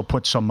they also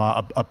put some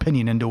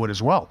opinion into it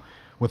as well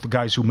with the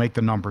guys who make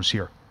the numbers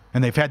here.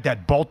 And they've had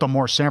that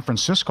Baltimore-San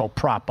Francisco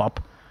prop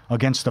up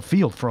against the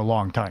field for a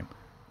long time.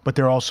 But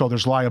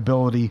there's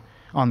liability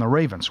on the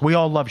Ravens. We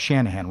all love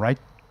Shanahan, right?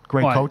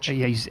 Great coach.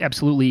 Yeah, he's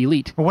absolutely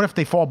elite. But what if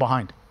they fall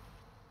behind?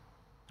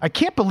 I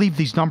can't believe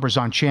these numbers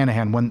on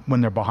Shanahan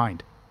when they're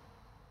behind.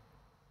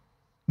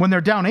 When they're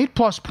down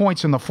 8+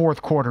 points in the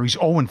fourth quarter, he's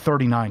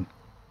 0-39.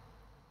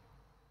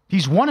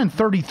 He's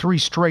 1-33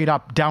 straight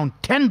up, down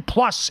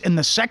 10+ in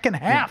the second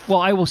half.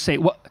 Well, I will say,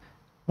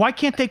 why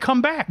can't they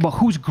come back? Well,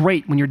 who's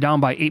great when you're down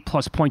by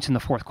 8+ points in the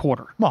fourth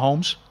quarter?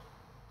 Mahomes.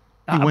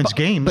 He wins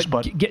games,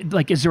 but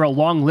is there a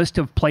long list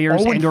of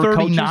players and or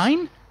coaches?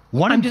 0-39?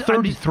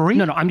 1-33?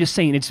 No, I'm just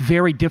saying it's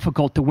very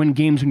difficult to win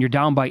games when you're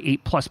down by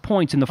 8+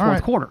 points in the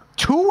fourth quarter.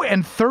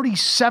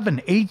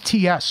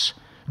 2-37 ATS,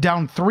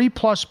 down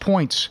 3+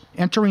 points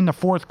entering the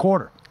fourth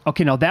quarter.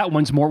 Okay, now that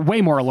one's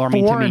way more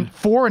alarming to me.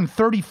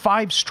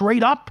 4-35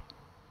 straight up.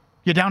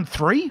 You're down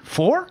 3,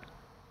 4,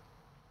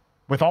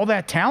 with all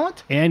that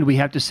talent. And we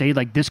have to say,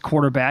 this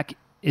quarterback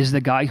is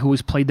the guy who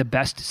has played the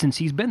best since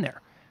he's been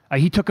there.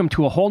 He took them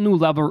to a whole new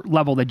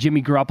level that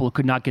Jimmy Garoppolo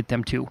could not get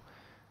them to,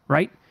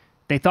 right?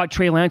 They thought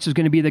Trey Lance was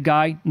going to be the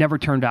guy, never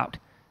turned out.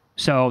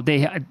 So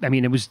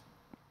it was,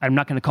 I'm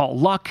not going to call it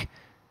luck,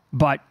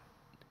 but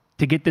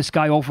to get this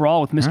guy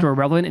overall with Mr.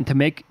 Irrelevant and to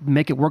make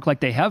it work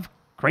like they have,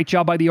 great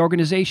job by the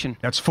organization.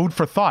 That's food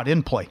for thought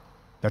in play.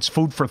 That's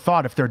food for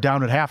thought if they're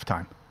down at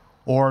halftime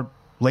or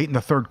late in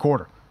the third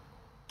quarter.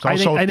 I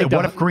think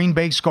what if Green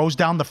Bay goes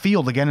down the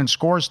field again and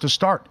scores to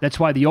start? That's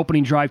why the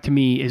opening drive to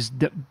me is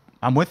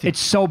I'm with you. It's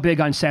so big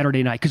on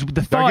Saturday night because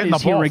the thought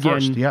is here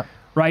again,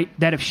 right?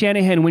 That if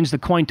Shanahan wins the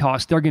coin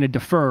toss, they're going to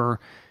defer.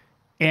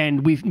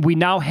 And we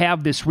now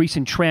have this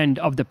recent trend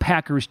of the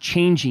Packers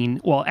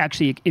changing, well,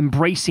 actually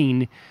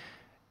embracing,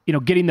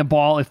 getting the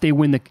ball if they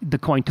win the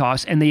coin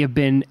toss. And they have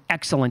been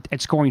excellent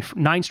at scoring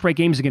 9 straight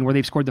games again where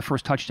they've scored the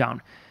first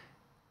touchdown.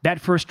 That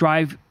first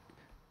drive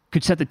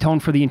could set the tone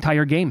for the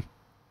entire game.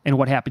 And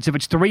what happens? If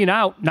it's 3 and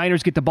out,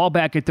 Niners get the ball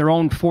back at their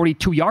own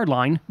 42-yard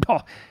line.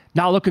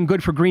 Now looking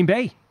good for Green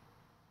Bay.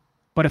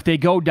 But if they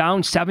go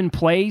down 7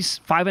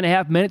 plays,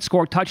 5.5 minutes,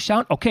 score a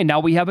touchdown, okay,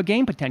 now we have a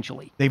game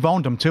potentially. They've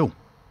owned them too.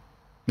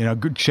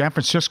 San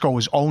Francisco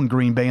has owned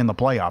Green Bay in the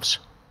playoffs.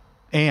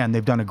 And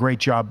they've done a great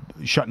job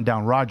shutting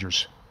down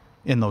Rodgers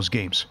in those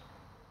games.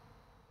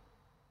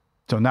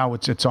 So now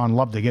it's on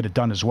Love to get it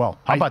done as well.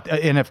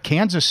 And if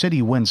Kansas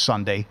City wins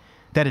Sunday,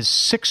 that is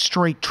 6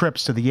 straight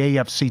trips to the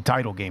AFC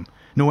title game.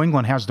 New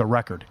England has the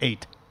record,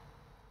 8.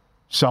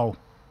 So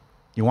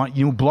you want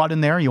new blood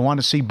in there. You want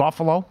to see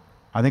Buffalo.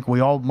 I think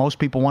most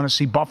people want to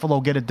see Buffalo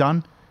get it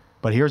done.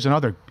 But here's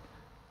another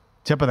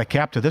tip of the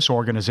cap to this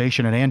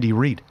organization and Andy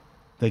Reid.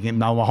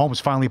 Now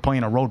Mahomes finally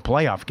playing a road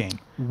playoff game.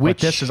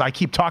 I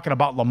keep talking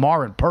about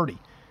Lamar and Purdy.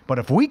 But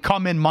if we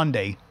come in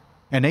Monday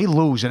and they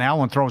lose and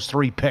Allen throws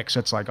 3 picks,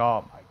 it's like,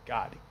 oh my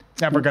God,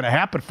 it's never going to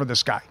happen for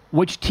this guy.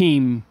 Which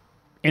team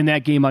in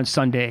that game on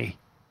Sunday,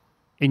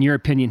 in your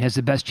opinion, has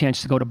the best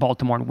chance to go to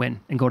Baltimore and win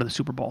and go to the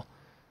Super Bowl?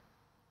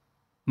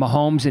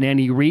 Mahomes and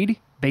Andy Reid,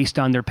 based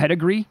on their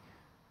pedigree,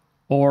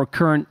 or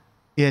current?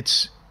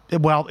 What's the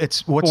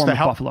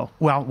health? Buffalo.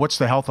 Well, what's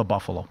the health of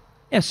Buffalo?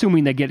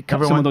 Assuming they get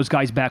some of those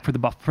guys back for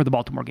the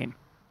Baltimore game.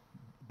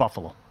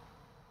 Buffalo.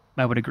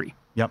 I would agree.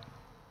 Yep.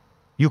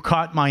 You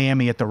caught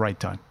Miami at the right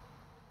time.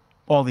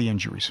 All the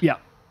injuries. Yeah.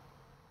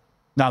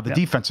 Now, the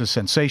defense is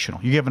sensational.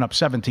 You're giving up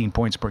 17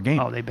 points per game.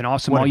 Oh, they've been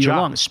awesome all year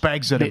long.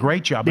 Spags did a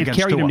great job against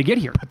Tua. They've carried him to get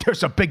here. But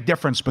there's a big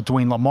difference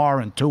between Lamar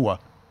and Tua.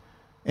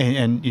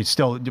 And it's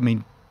still,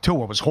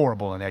 Tua was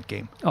horrible in that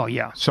game. Oh,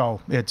 yeah.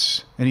 So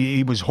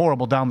he was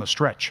horrible down the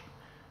stretch.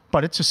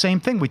 But it's the same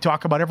thing we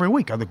talk about every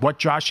week. What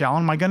Josh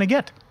Allen am I going to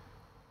get?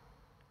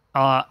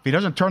 If he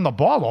doesn't turn the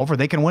ball over,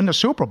 they can win the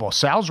Super Bowl.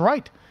 Sal's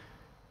right.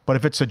 But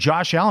if it's the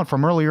Josh Allen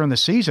from earlier in the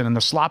season and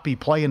the sloppy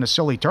play and the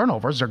silly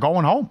turnovers, they're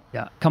going home.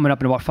 Yeah, coming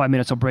up in about 5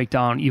 minutes, I'll break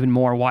down even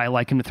more why I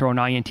like him to throw an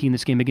INT in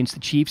this game against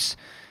the Chiefs.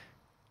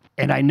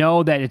 And I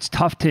know that it's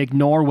tough to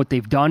ignore what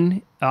they've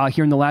done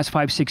here in the last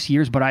 5-6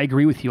 years, but I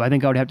agree with you. I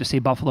think I would have to say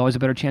Buffalo has a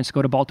better chance to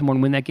go to Baltimore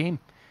and win that game.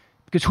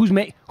 Because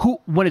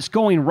when it's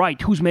going right,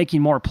 who's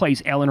making more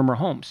plays, Allen or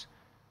Mahomes?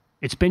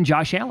 It's been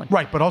Josh Allen.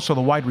 Right, but also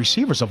the wide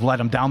receivers have let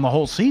him down the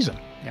whole season.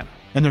 Yeah.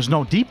 And there's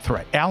no deep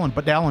threat. Allen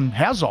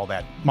has all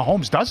that.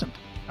 Mahomes doesn't.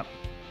 Yep.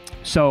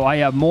 So I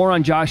have more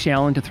on Josh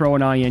Allen to throw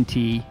an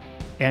INT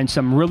and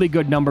some really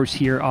good numbers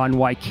here on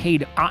why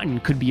Cade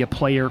Otton could be a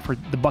player for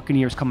the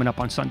Buccaneers coming up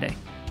on Sunday.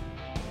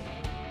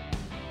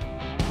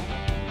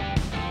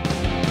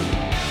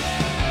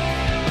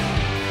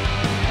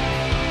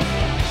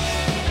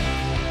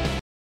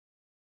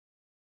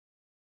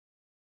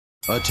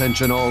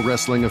 Attention all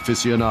wrestling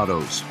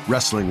aficionados.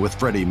 Wrestling with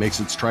Freddie makes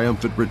its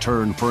triumphant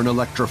return for an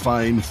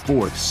electrifying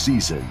 4th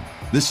season.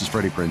 This is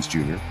Freddie Prinze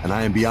Jr., and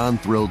I am beyond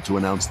thrilled to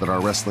announce that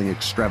our wrestling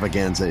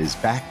extravaganza is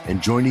back,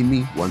 and joining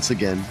me once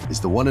again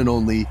is the one and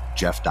only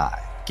Jeff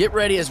Dye. Get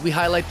ready as we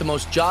highlight the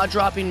most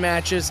jaw-dropping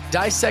matches,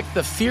 dissect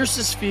the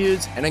fiercest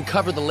feuds, and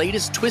uncover the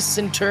latest twists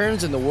and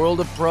turns in the world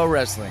of pro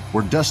wrestling.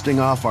 We're dusting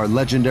off our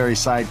legendary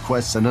side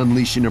quests and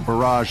unleashing a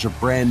barrage of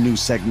brand new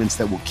segments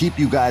that will keep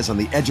you guys on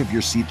the edge of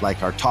your seat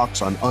like our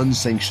talks on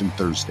Unsanctioned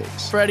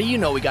Thursdays. Freddie, you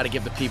know we got to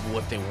give the people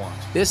what they want.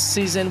 This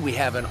season, we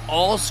have an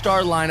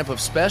all-star lineup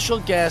of special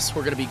guests who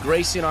are going to be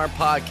gracing our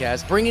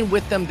podcast, bringing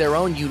with them their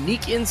own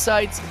unique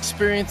insights,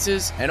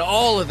 experiences, and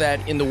all of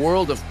that in the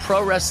world of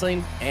pro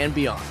wrestling and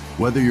beyond.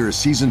 Whether you're a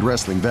seasoned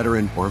wrestling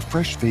veteran or a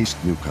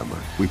fresh-faced newcomer,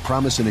 we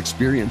promise an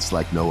experience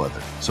like no other.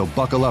 So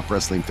buckle up,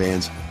 wrestling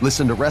fans.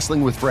 Listen to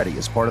Wrestling with Freddie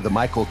as part of the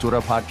My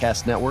Cultura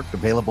Podcast Network,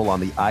 available on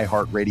the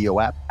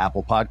iHeartRadio app,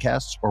 Apple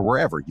Podcasts, or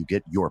wherever you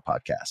get your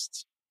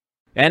podcasts.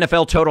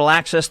 NFL Total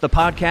Access, the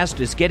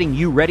podcast, is getting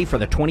you ready for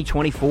the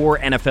 2024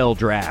 NFL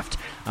Draft.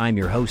 I'm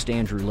your host,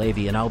 Andrew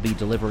Levy, and I'll be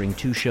delivering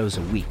 2 shows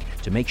a week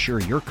to make sure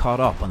you're caught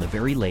up on the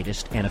very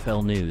latest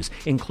NFL news,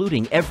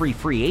 including every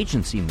free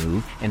agency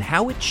move and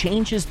how it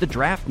changes the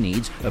draft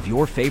needs of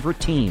your favorite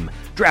team.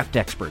 Draft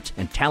experts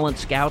and talent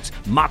scouts,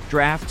 mock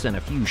drafts, and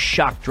a few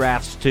shock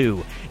drafts,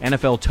 too.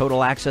 NFL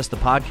Total Access, the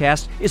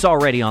podcast, is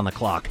already on the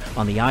clock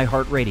on the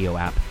iHeartRadio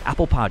app,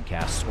 Apple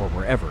Podcasts, or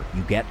wherever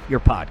you get your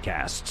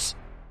podcasts.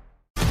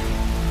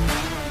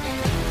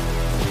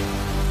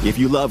 If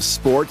you love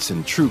sports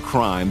and true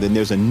crime, then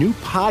there's a new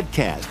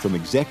podcast from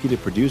executive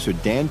producer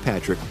Dan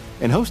Patrick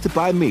and hosted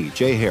by me,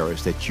 Jay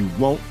Harris, that you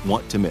won't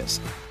want to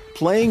miss.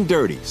 Playing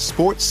Dirty: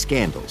 Sports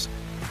Scandals.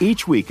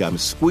 Each week, I'm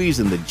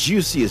squeezing the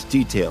juiciest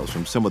details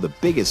from some of the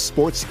biggest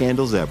sports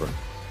scandals ever.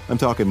 I'm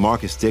talking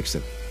Marcus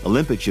Dixon,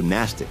 Olympic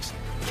gymnastics,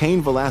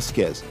 Cain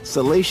Velasquez,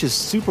 salacious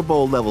Super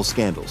Bowl-level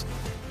scandals.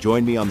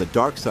 Join me on the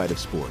dark side of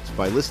sports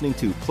by listening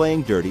to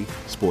Playing Dirty: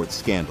 Sports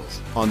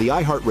Scandals on the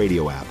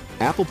iHeartRadio app,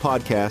 Apple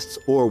Podcasts,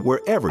 or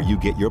wherever you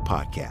get your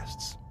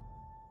podcasts.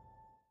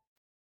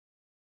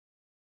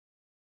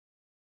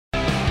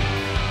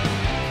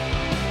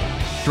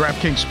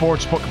 DraftKings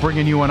Sportsbook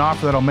bringing you an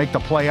offer that'll make the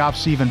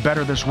playoffs even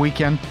better this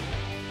weekend.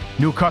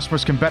 New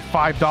customers can bet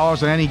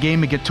 $5 on any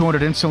game and get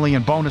 $200 instantly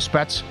in bonus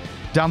bets.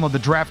 Download the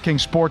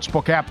DraftKings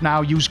Sportsbook app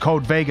now. Use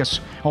code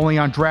VEGAS. Only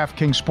on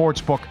DraftKings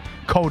Sportsbook.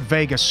 Code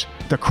VEGAS.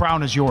 The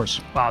crown is yours.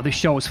 Wow, this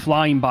show is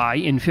flying by.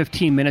 In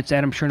 15 minutes,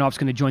 Adam Chernoff's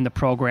going to join the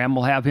program.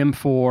 We'll have him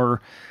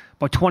for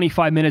about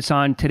 25 minutes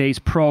on today's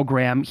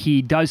program.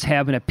 He does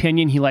have an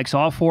opinion. He likes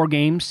all 4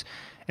 games.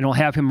 and it'll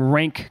have him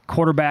rank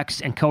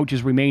quarterbacks and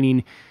coaches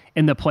remaining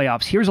in the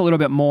playoffs. Here's a little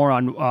bit more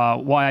on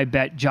why I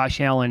bet Josh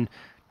Allen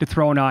to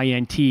throw an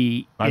INT.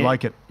 I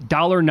like it.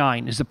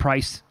 $1.09 is the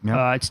price.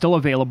 Yep. It's still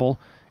available.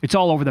 It's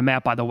all over the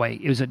map, by the way.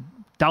 It was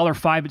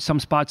 $1.05 at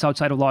some spots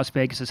outside of Las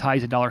Vegas, as high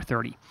as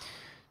 $1.30.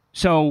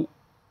 So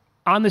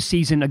on the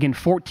season, again,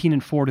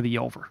 14-4 to the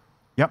over.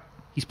 Yep.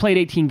 He's played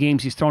 18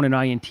 games. He's thrown an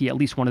INT, at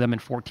least one of them in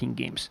 14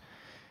 games.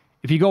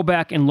 If you go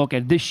back and look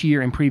at this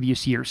year and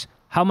previous years,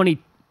 how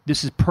many,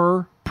 this is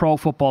per Pro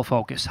Football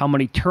Focus, how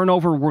many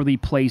turnover-worthy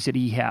plays did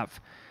he have?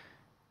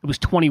 It was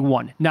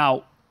 21.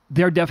 Now,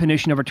 their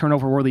definition of a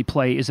turnover-worthy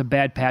play is a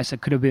bad pass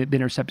that could have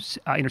been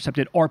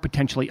intercepted or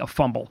potentially a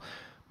fumble.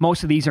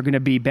 Most of these are going to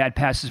be bad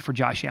passes for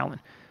Josh Allen.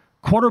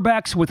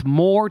 Quarterbacks with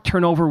more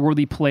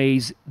turnover-worthy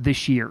plays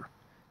this year.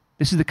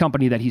 This is the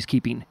company that he's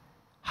keeping.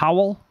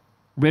 Howell,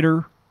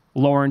 Ritter,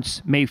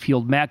 Lawrence,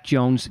 Mayfield, Mac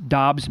Jones,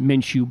 Dobbs,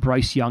 Minshew,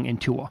 Bryce Young,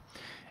 and Tua.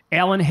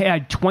 Allen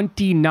had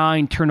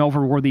 29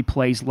 turnover-worthy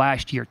plays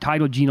last year,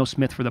 tied with Geno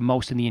Smith for the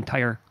most in the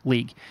entire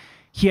league.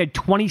 He had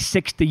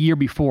 26 the year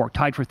before,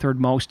 tied for third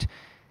most,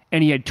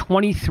 and he had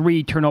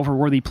 23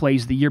 turnover-worthy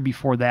plays the year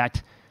before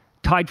that,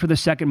 tied for the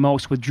second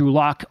most with Drew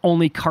Lock.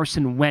 Only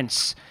Carson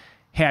Wentz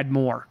had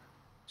more.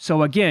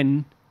 So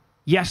again,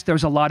 yes,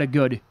 there's a lot of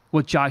good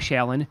with Josh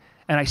Allen,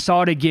 and I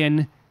saw it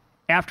again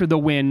after the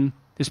win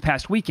this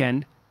past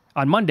weekend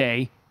on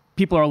Monday.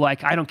 People are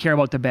like, I don't care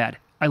about the bad.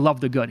 I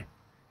love the good.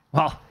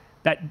 Well,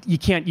 that you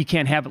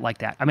can't have it like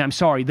that. I mean, I'm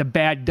sorry. The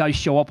bad does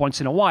show up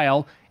once in a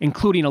while,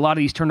 including a lot of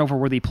these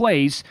turnover-worthy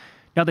plays.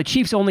 Now, the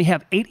Chiefs only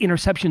have 8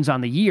 interceptions on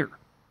the year,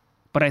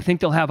 but I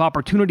think they'll have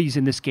opportunities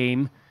in this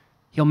game.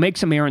 He'll make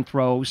some errant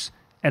throws,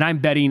 and I'm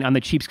betting on the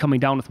Chiefs coming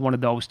down with one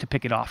of those to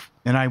pick it off.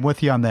 And I'm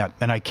with you on that,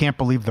 and I can't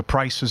believe the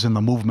prices and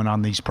the movement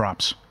on these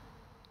props.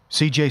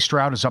 C.J.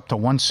 Stroud is up to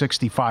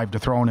 165 to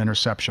throw an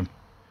interception.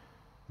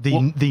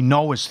 The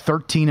no is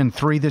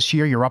 13-3 this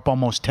year. You're up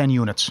almost 10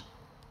 units.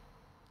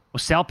 Well,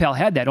 Sal Pal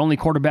had that. Only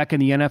quarterback in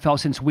the NFL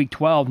since Week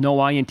 12. No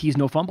INTs,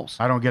 no fumbles.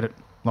 I don't get it.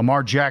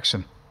 Lamar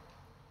Jackson,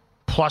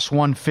 plus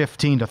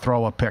 115 to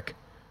throw a pick.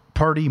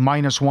 Purdy,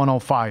 minus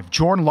 105.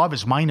 Jordan Love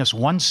is minus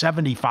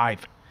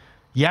 175.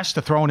 Yes,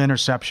 to throw an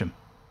interception.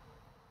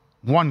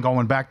 One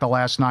going back the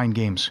last 9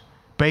 games.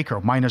 Baker,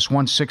 minus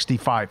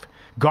 165.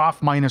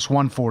 Goff, minus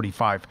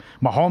 145.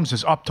 Mahomes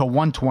is up to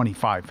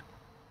 125.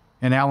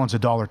 And Allen's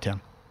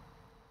 $1.10.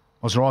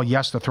 Those are all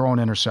yes to throw an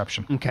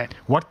interception. Okay.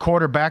 What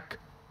quarterback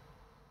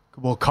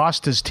will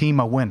cost his team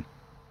a win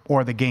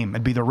or the game?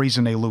 It'd be the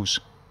reason they lose.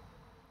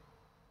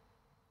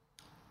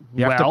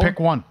 You have to pick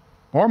one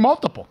or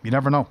multiple. You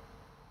never know.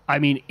 I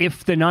mean,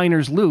 if the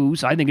Niners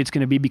lose, I think it's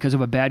going to be because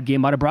of a bad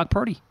game out of Brock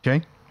Purdy.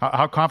 Okay.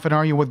 How confident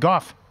are you with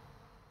Goff?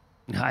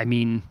 I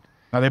mean,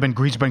 now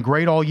he's been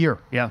great all year.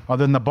 Yeah.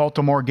 Other than the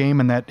Baltimore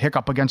game and that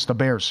hiccup against the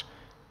Bears.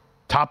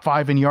 Top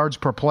 5 in yards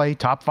per play,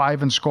 top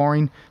 5 in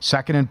scoring,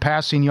 second in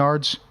passing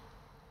yards.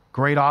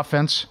 Great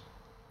offense.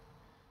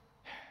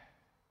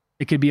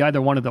 It could be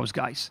either one of those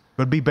guys.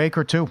 Could be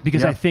Baker too.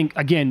 Because I think,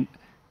 again,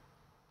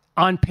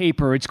 on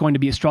paper, it's going to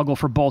be a struggle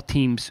for both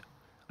teams.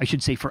 I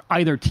should say for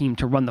either team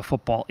to run the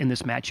football in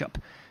this matchup.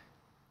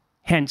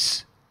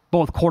 Hence,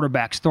 both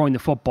quarterbacks throwing the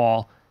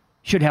football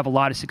should have a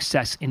lot of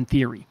success in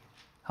theory.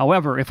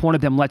 However, if one of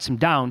them lets them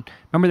down,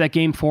 remember that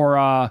game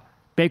for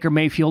Baker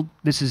Mayfield?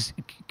 This is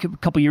a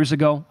couple years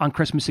ago on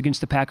Christmas against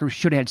the Packers.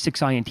 Should have had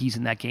 6 INTs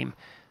in that game.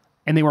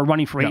 And they were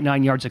running for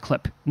 8-9 yards a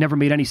clip. Never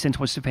made any sense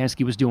what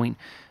Stefanski was doing.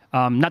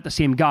 Not the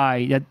same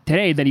guy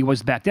today that he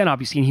was back then,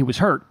 obviously, and he was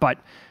hurt. But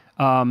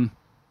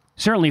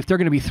certainly, if they're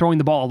going to be throwing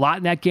the ball a lot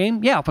in that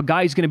game, if a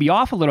guy's going to be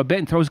off a little bit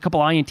and throws a couple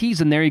INTs,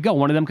 then there you go.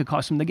 One of them could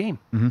cost him the game.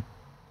 Mm-hmm.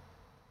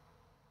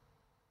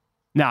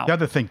 Now, the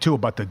other thing, too,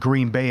 about the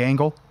Green Bay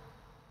angle,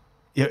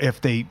 if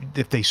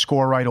they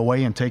score right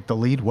away and take the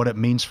lead, what it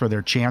means for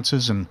their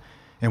chances, and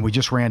we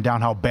just ran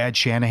down how bad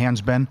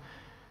Shanahan's been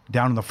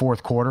down in the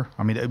fourth quarter.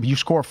 I mean, if you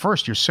score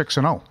first, you're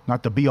 6-0,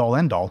 not the be-all,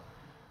 end-all,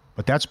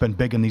 but that's been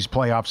big in these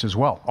playoffs as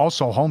well.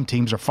 Also, home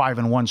teams are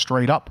 5-1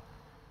 straight up.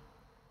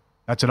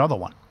 That's another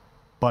one.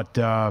 But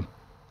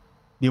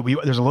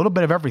there's a little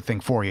bit of everything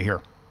for you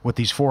here with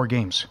these 4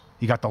 games.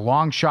 You got the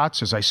long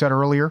shots, as I said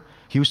earlier.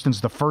 Houston's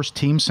the first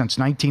team since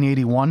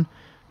 1981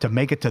 to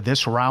make it to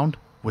this round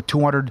with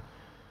 200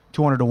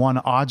 to 1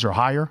 odds or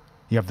higher.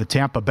 You have the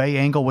Tampa Bay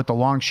angle with the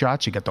long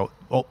shots. You got the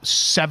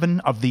 7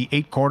 of the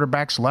 8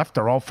 quarterbacks left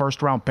are all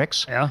first-round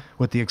picks,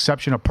 with the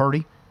exception of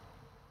Purdy.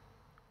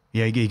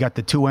 Yeah, you got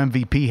the 2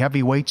 MVP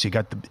heavyweights. You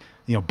got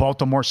the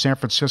Baltimore, San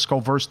Francisco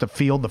versus the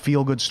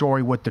feel-good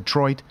story with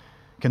Detroit.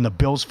 Can the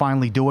Bills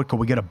finally do it? Can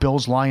we get a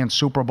Bills-Lions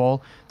Super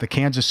Bowl? The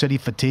Kansas City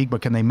fatigue,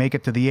 but can they make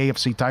it to the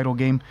AFC title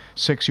game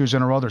 6 years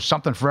in a row? There's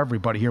something for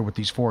everybody here with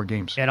these 4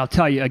 games. And I'll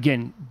tell you,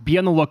 again, be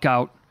on the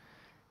lookout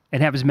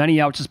and have as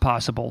many outs as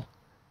possible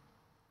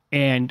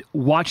and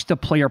watch the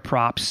player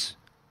props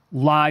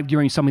live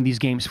during some of these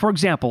games. For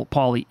example,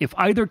 Paulie, if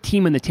either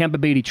team in the Tampa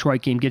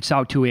Bay-Detroit game gets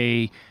out to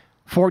a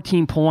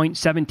 14-point,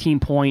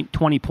 17-point,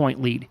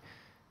 20-point lead,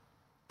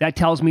 that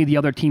tells me the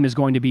other team is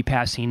going to be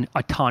passing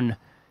a ton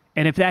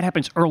And if that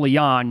happens early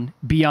on,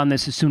 be on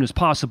this as soon as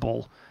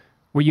possible,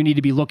 where you need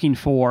to be looking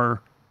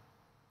for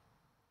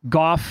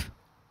Goff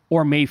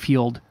or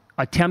Mayfield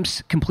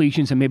attempts,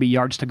 completions, and maybe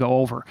yards to go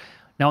over.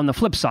 Now, on the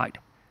flip side,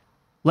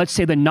 let's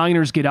say the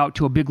Niners get out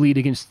to a big lead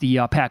against the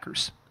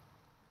Packers.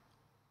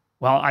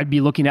 Well, I'd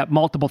be looking at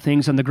multiple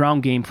things in the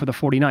ground game for the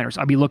 49ers.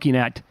 I'd be looking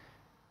at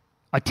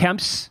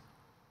attempts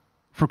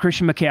for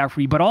Christian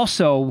McCaffrey, but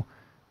also,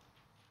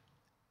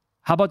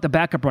 how about the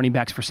backup running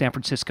backs for San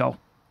Francisco?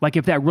 Like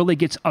if that really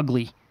gets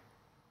ugly,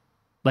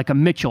 like a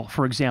Mitchell,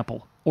 for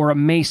example, or a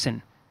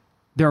Mason,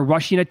 their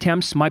rushing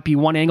attempts might be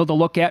one angle to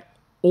look at,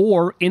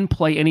 or in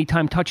play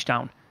anytime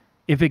touchdown.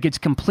 If it gets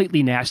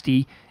completely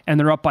nasty and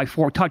they're up by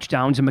 4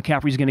 touchdowns and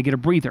McCaffrey's going to get a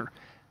breather,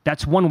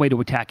 that's one way to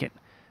attack it.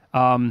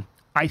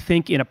 I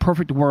think in a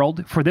perfect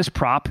world for this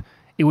prop,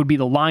 it would be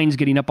the Lions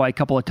getting up by a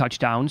couple of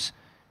touchdowns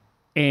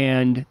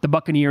and the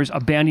Buccaneers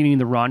abandoning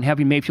the run,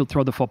 having Mayfield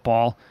throw the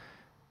football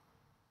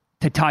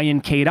to tie in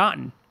Cade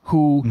Otton,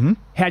 who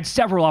had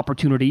several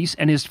opportunities,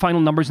 and his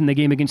final numbers in the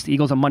game against the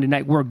Eagles on Monday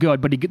night were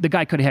good, but the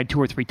guy could have had 2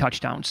 or 3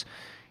 touchdowns.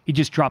 He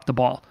just dropped the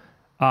ball.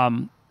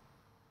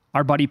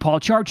 Our buddy Paul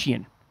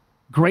Charchian,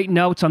 great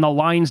notes on the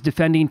Lions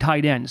defending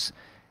tight ends.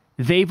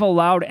 They've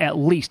allowed at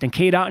least, and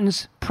Cade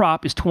Otton's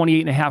prop is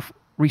 28.5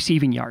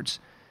 receiving yards.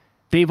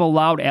 They've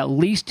allowed at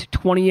least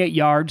 28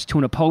 yards to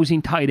an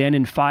opposing tight end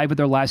in 5 of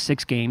their last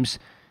 6 games,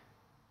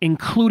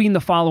 including the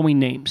following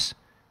names: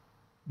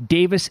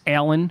 Davis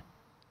Allen,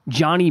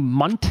 Johnny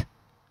Munt,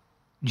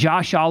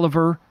 Josh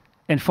Oliver,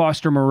 and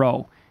Foster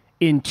Moreau.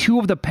 In 2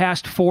 of the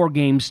past 4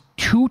 games,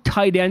 2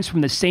 tight ends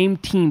from the same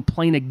team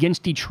playing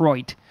against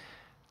Detroit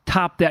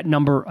topped that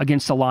number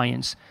against the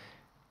Lions.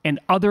 And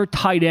other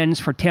tight ends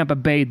for Tampa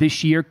Bay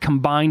this year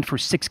combined for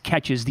 6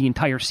 catches the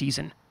entire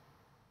season.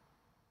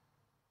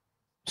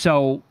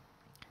 So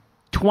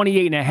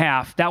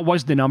 28.5, that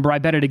was the number. I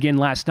bet it again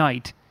last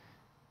night.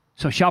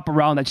 So shop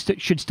around. That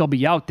should still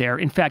be out there.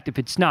 In fact, if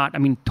it's not,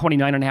 29.5,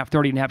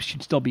 30.5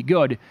 should still be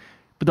good.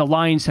 But the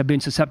Lions have been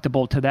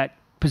susceptible to that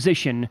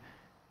position.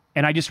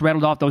 And I just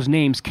rattled off those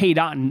names. Cade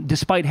Otton,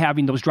 despite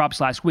having those drops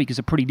last week, is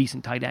a pretty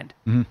decent tight end.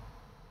 Mm-hmm.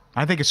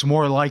 I think it's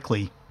more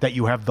likely that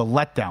you have the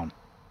letdown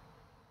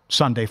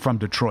Sunday from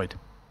Detroit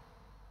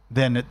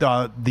than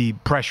the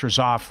pressure's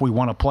off. We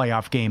won a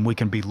playoff game. We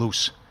can be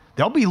loose.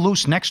 They'll be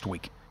loose next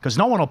week because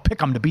no one will pick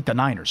them to beat the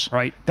Niners.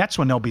 Right. That's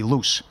when they'll be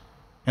loose.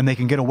 And they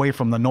can get away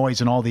from the noise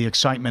and all the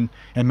excitement.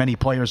 And many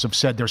players have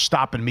said they're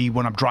stopping me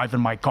when I'm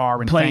driving my car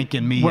and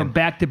thanking me. Where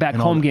back-to-back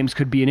home games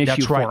could be an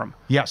issue for them.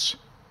 Yes.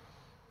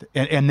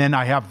 And then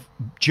I have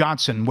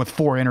Johnson with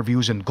 4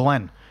 interviews and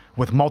Glenn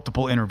with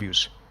multiple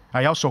interviews.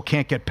 I also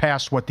can't get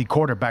past what the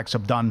quarterbacks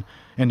have done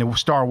and the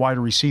star wide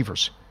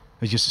receivers.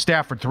 It's just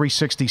Stafford,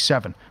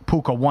 367.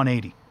 Puka,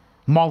 180.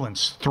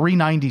 Mullins,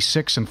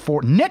 396 and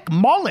 4. Nick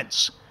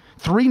Mullins,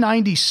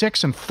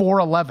 396 and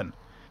 411.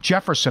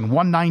 Jefferson,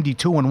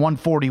 192 and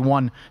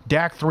 141.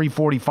 Dak,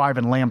 345,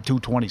 and Lamb,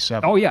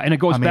 227. Oh, yeah, and it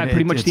goes back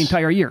pretty much the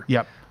entire year.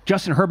 Yep.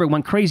 Justin Herbert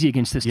went crazy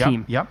against this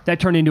team. Yep. That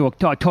turned into a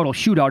total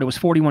shootout. It was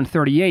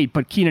 41-38,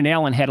 but Keenan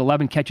Allen had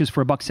 11 catches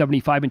for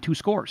 $175 and 2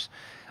 scores.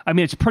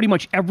 It's pretty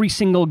much every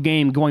single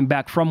game going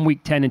back from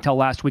Week 10 until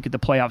last week at the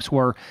playoffs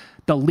where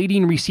the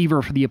leading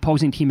receiver for the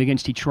opposing team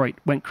against Detroit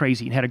went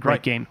crazy and had a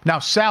great game. Now,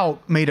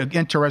 Sal made an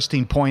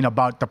interesting point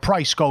about the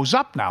price goes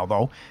up now,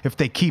 though, if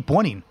they keep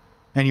winning.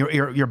 And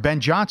you're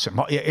Ben Johnson.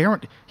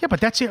 Aaron, yeah, but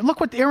that's it.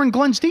 Look what Aaron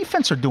Glenn's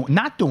defense are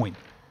doing.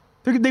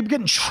 They're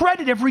getting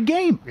shredded every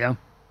game. Yeah.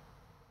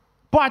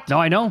 But no,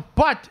 I know.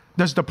 But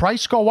does the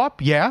price go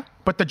up? Yeah.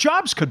 But the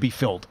jobs could be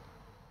filled.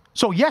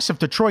 So, yes, if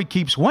Detroit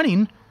keeps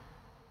winning,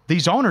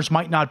 these owners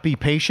might not be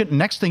patient. And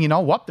next thing you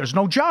know, there's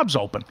no jobs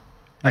open.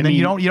 And then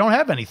you don't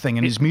have anything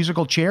in these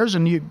musical chairs,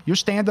 and you're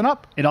standing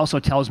up. It also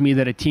tells me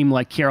that a team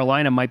like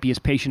Carolina might be as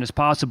patient as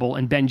possible,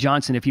 and Ben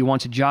Johnson, if he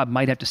wants a job,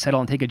 might have to settle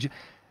and take a job.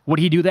 Would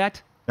he do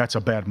that? That's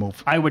a bad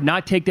move. I would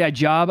not take that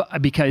job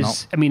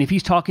because, if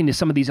he's talking to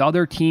some of these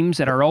other teams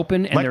that are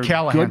open and they're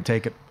Callahan good,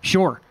 take it.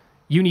 Sure.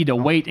 You need to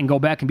wait and go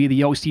back and be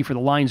the OC for the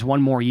Lions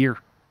one more year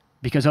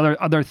because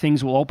other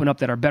things will open up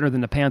that are better than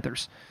the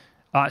Panthers.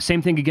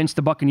 Same thing against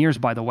the Buccaneers,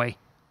 by the way.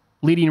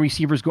 Leading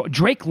receivers go.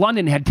 Drake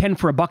London had 10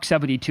 for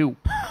 $172.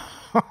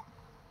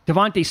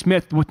 Devontae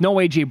Smith with no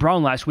A.J.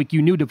 Brown last week.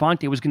 You knew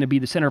Devontae was going to be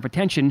the center of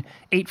attention.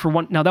 8 for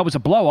 1. Now that was a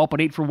blowout,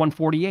 but 8 for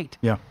 148.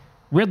 Yeah.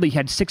 Ridley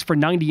had 6 for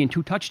 90 and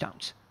 2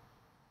 touchdowns.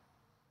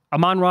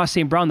 Amon-Ra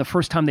St. Brown, the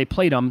first time they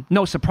played him,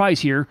 no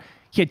surprise here,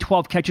 he had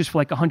 12 catches for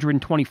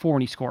 124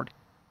 and he scored.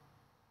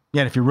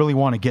 Yeah, and if you really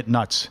want to get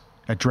nuts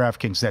at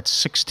DraftKings, that's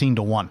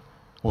 16-1.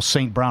 Will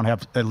St. Brown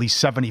have at least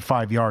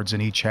 75 yards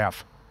in each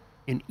half?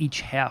 In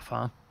each half,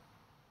 huh?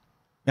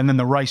 And then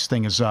the Rice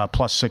thing is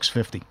plus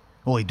 650.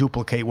 Will he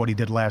duplicate what he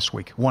did last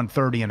week?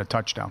 130 and a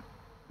touchdown.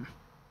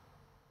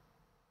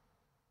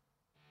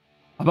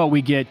 How about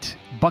we get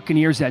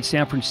Buccaneers at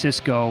San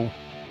Francisco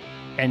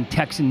and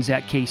Texans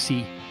at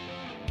KC?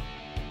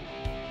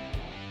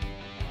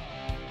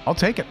 I'll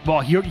take it.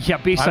 Well,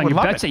 based on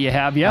your bets that you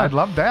have, yeah. I'd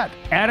love that.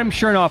 Adam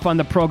Chernoff on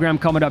the program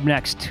coming up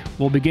next.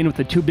 We'll begin with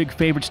the two big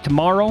favorites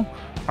tomorrow.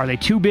 Are they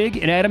too big,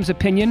 in Adam's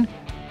opinion,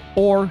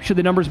 or should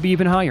the numbers be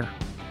even higher?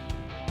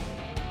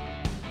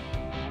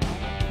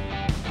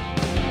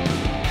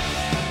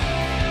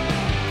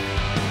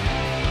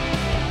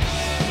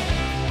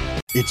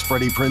 It's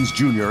Freddie Prinze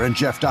Jr. and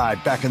Jeff Dye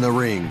back in the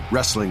ring.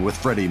 Wrestling with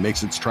Freddie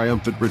makes its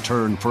triumphant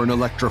return for an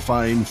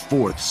electrifying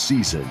fourth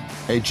season.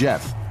 Hey,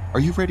 Jeff, are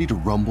you ready to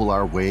rumble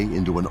our way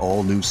into an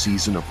all-new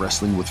season of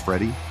Wrestling with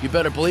Freddie? You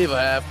better believe I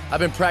have.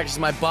 I've been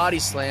practicing my body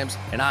slams,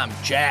 and I'm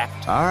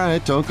jacked. All right,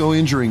 don't go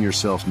injuring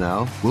yourself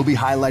now. We'll be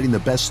highlighting the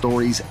best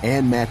stories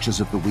and matches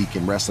of the week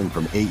in wrestling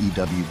from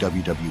AEW,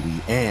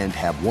 WWE, and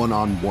have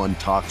one-on-one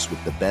talks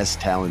with the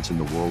best talents in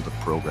the world of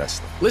pro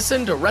wrestling.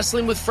 Listen to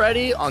Wrestling with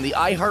Freddie on the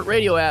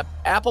iHeartRadio app,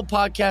 Apple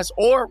Podcasts,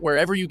 or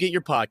wherever you get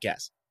your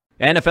podcasts.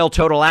 NFL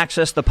Total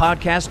Access, the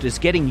podcast, is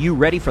getting you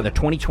ready for the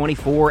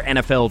 2024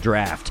 NFL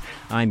Draft.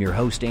 I'm your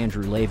host,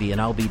 Andrew Levy, and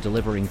I'll be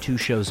delivering 2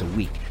 shows a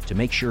week to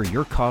make sure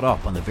you're caught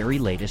up on the very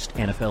latest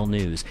NFL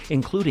news,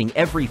 including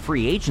every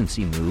free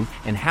agency move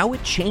and how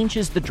it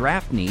changes the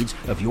draft needs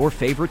of your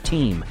favorite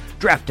team.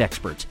 Draft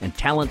experts and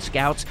talent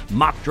scouts,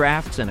 mock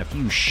drafts, and a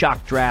few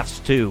shock drafts,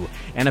 too.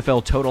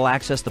 NFL Total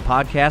Access, the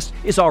podcast,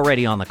 is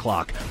already on the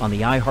clock on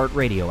the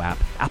iHeartRadio app,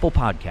 Apple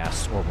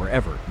Podcasts, or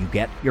wherever you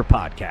get your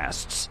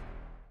podcasts.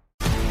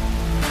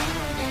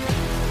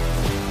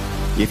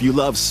 If you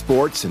love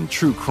sports and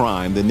true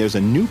crime, then there's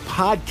a new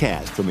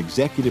podcast from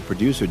executive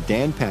producer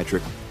Dan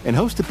Patrick and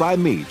hosted by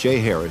me, Jay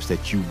Harris,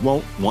 that you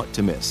won't want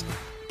to miss.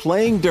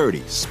 Playing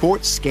Dirty: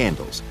 Sports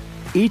Scandals.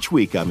 Each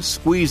week, I'm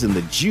squeezing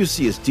the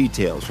juiciest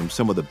details from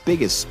some of the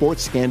biggest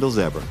sports scandals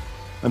ever.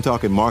 I'm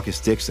talking Marcus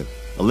Dixon,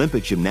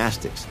 Olympic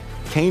gymnastics,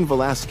 Cain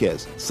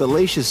Velasquez,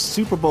 salacious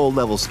Super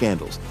Bowl-level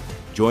scandals.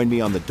 Join me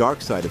on the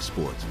dark side of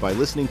sports by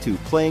listening to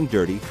Playing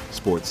Dirty: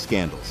 Sports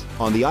Scandals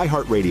on the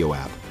iHeartRadio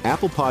app,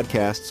 Apple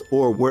Podcasts,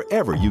 or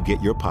wherever you get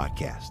your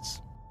podcasts.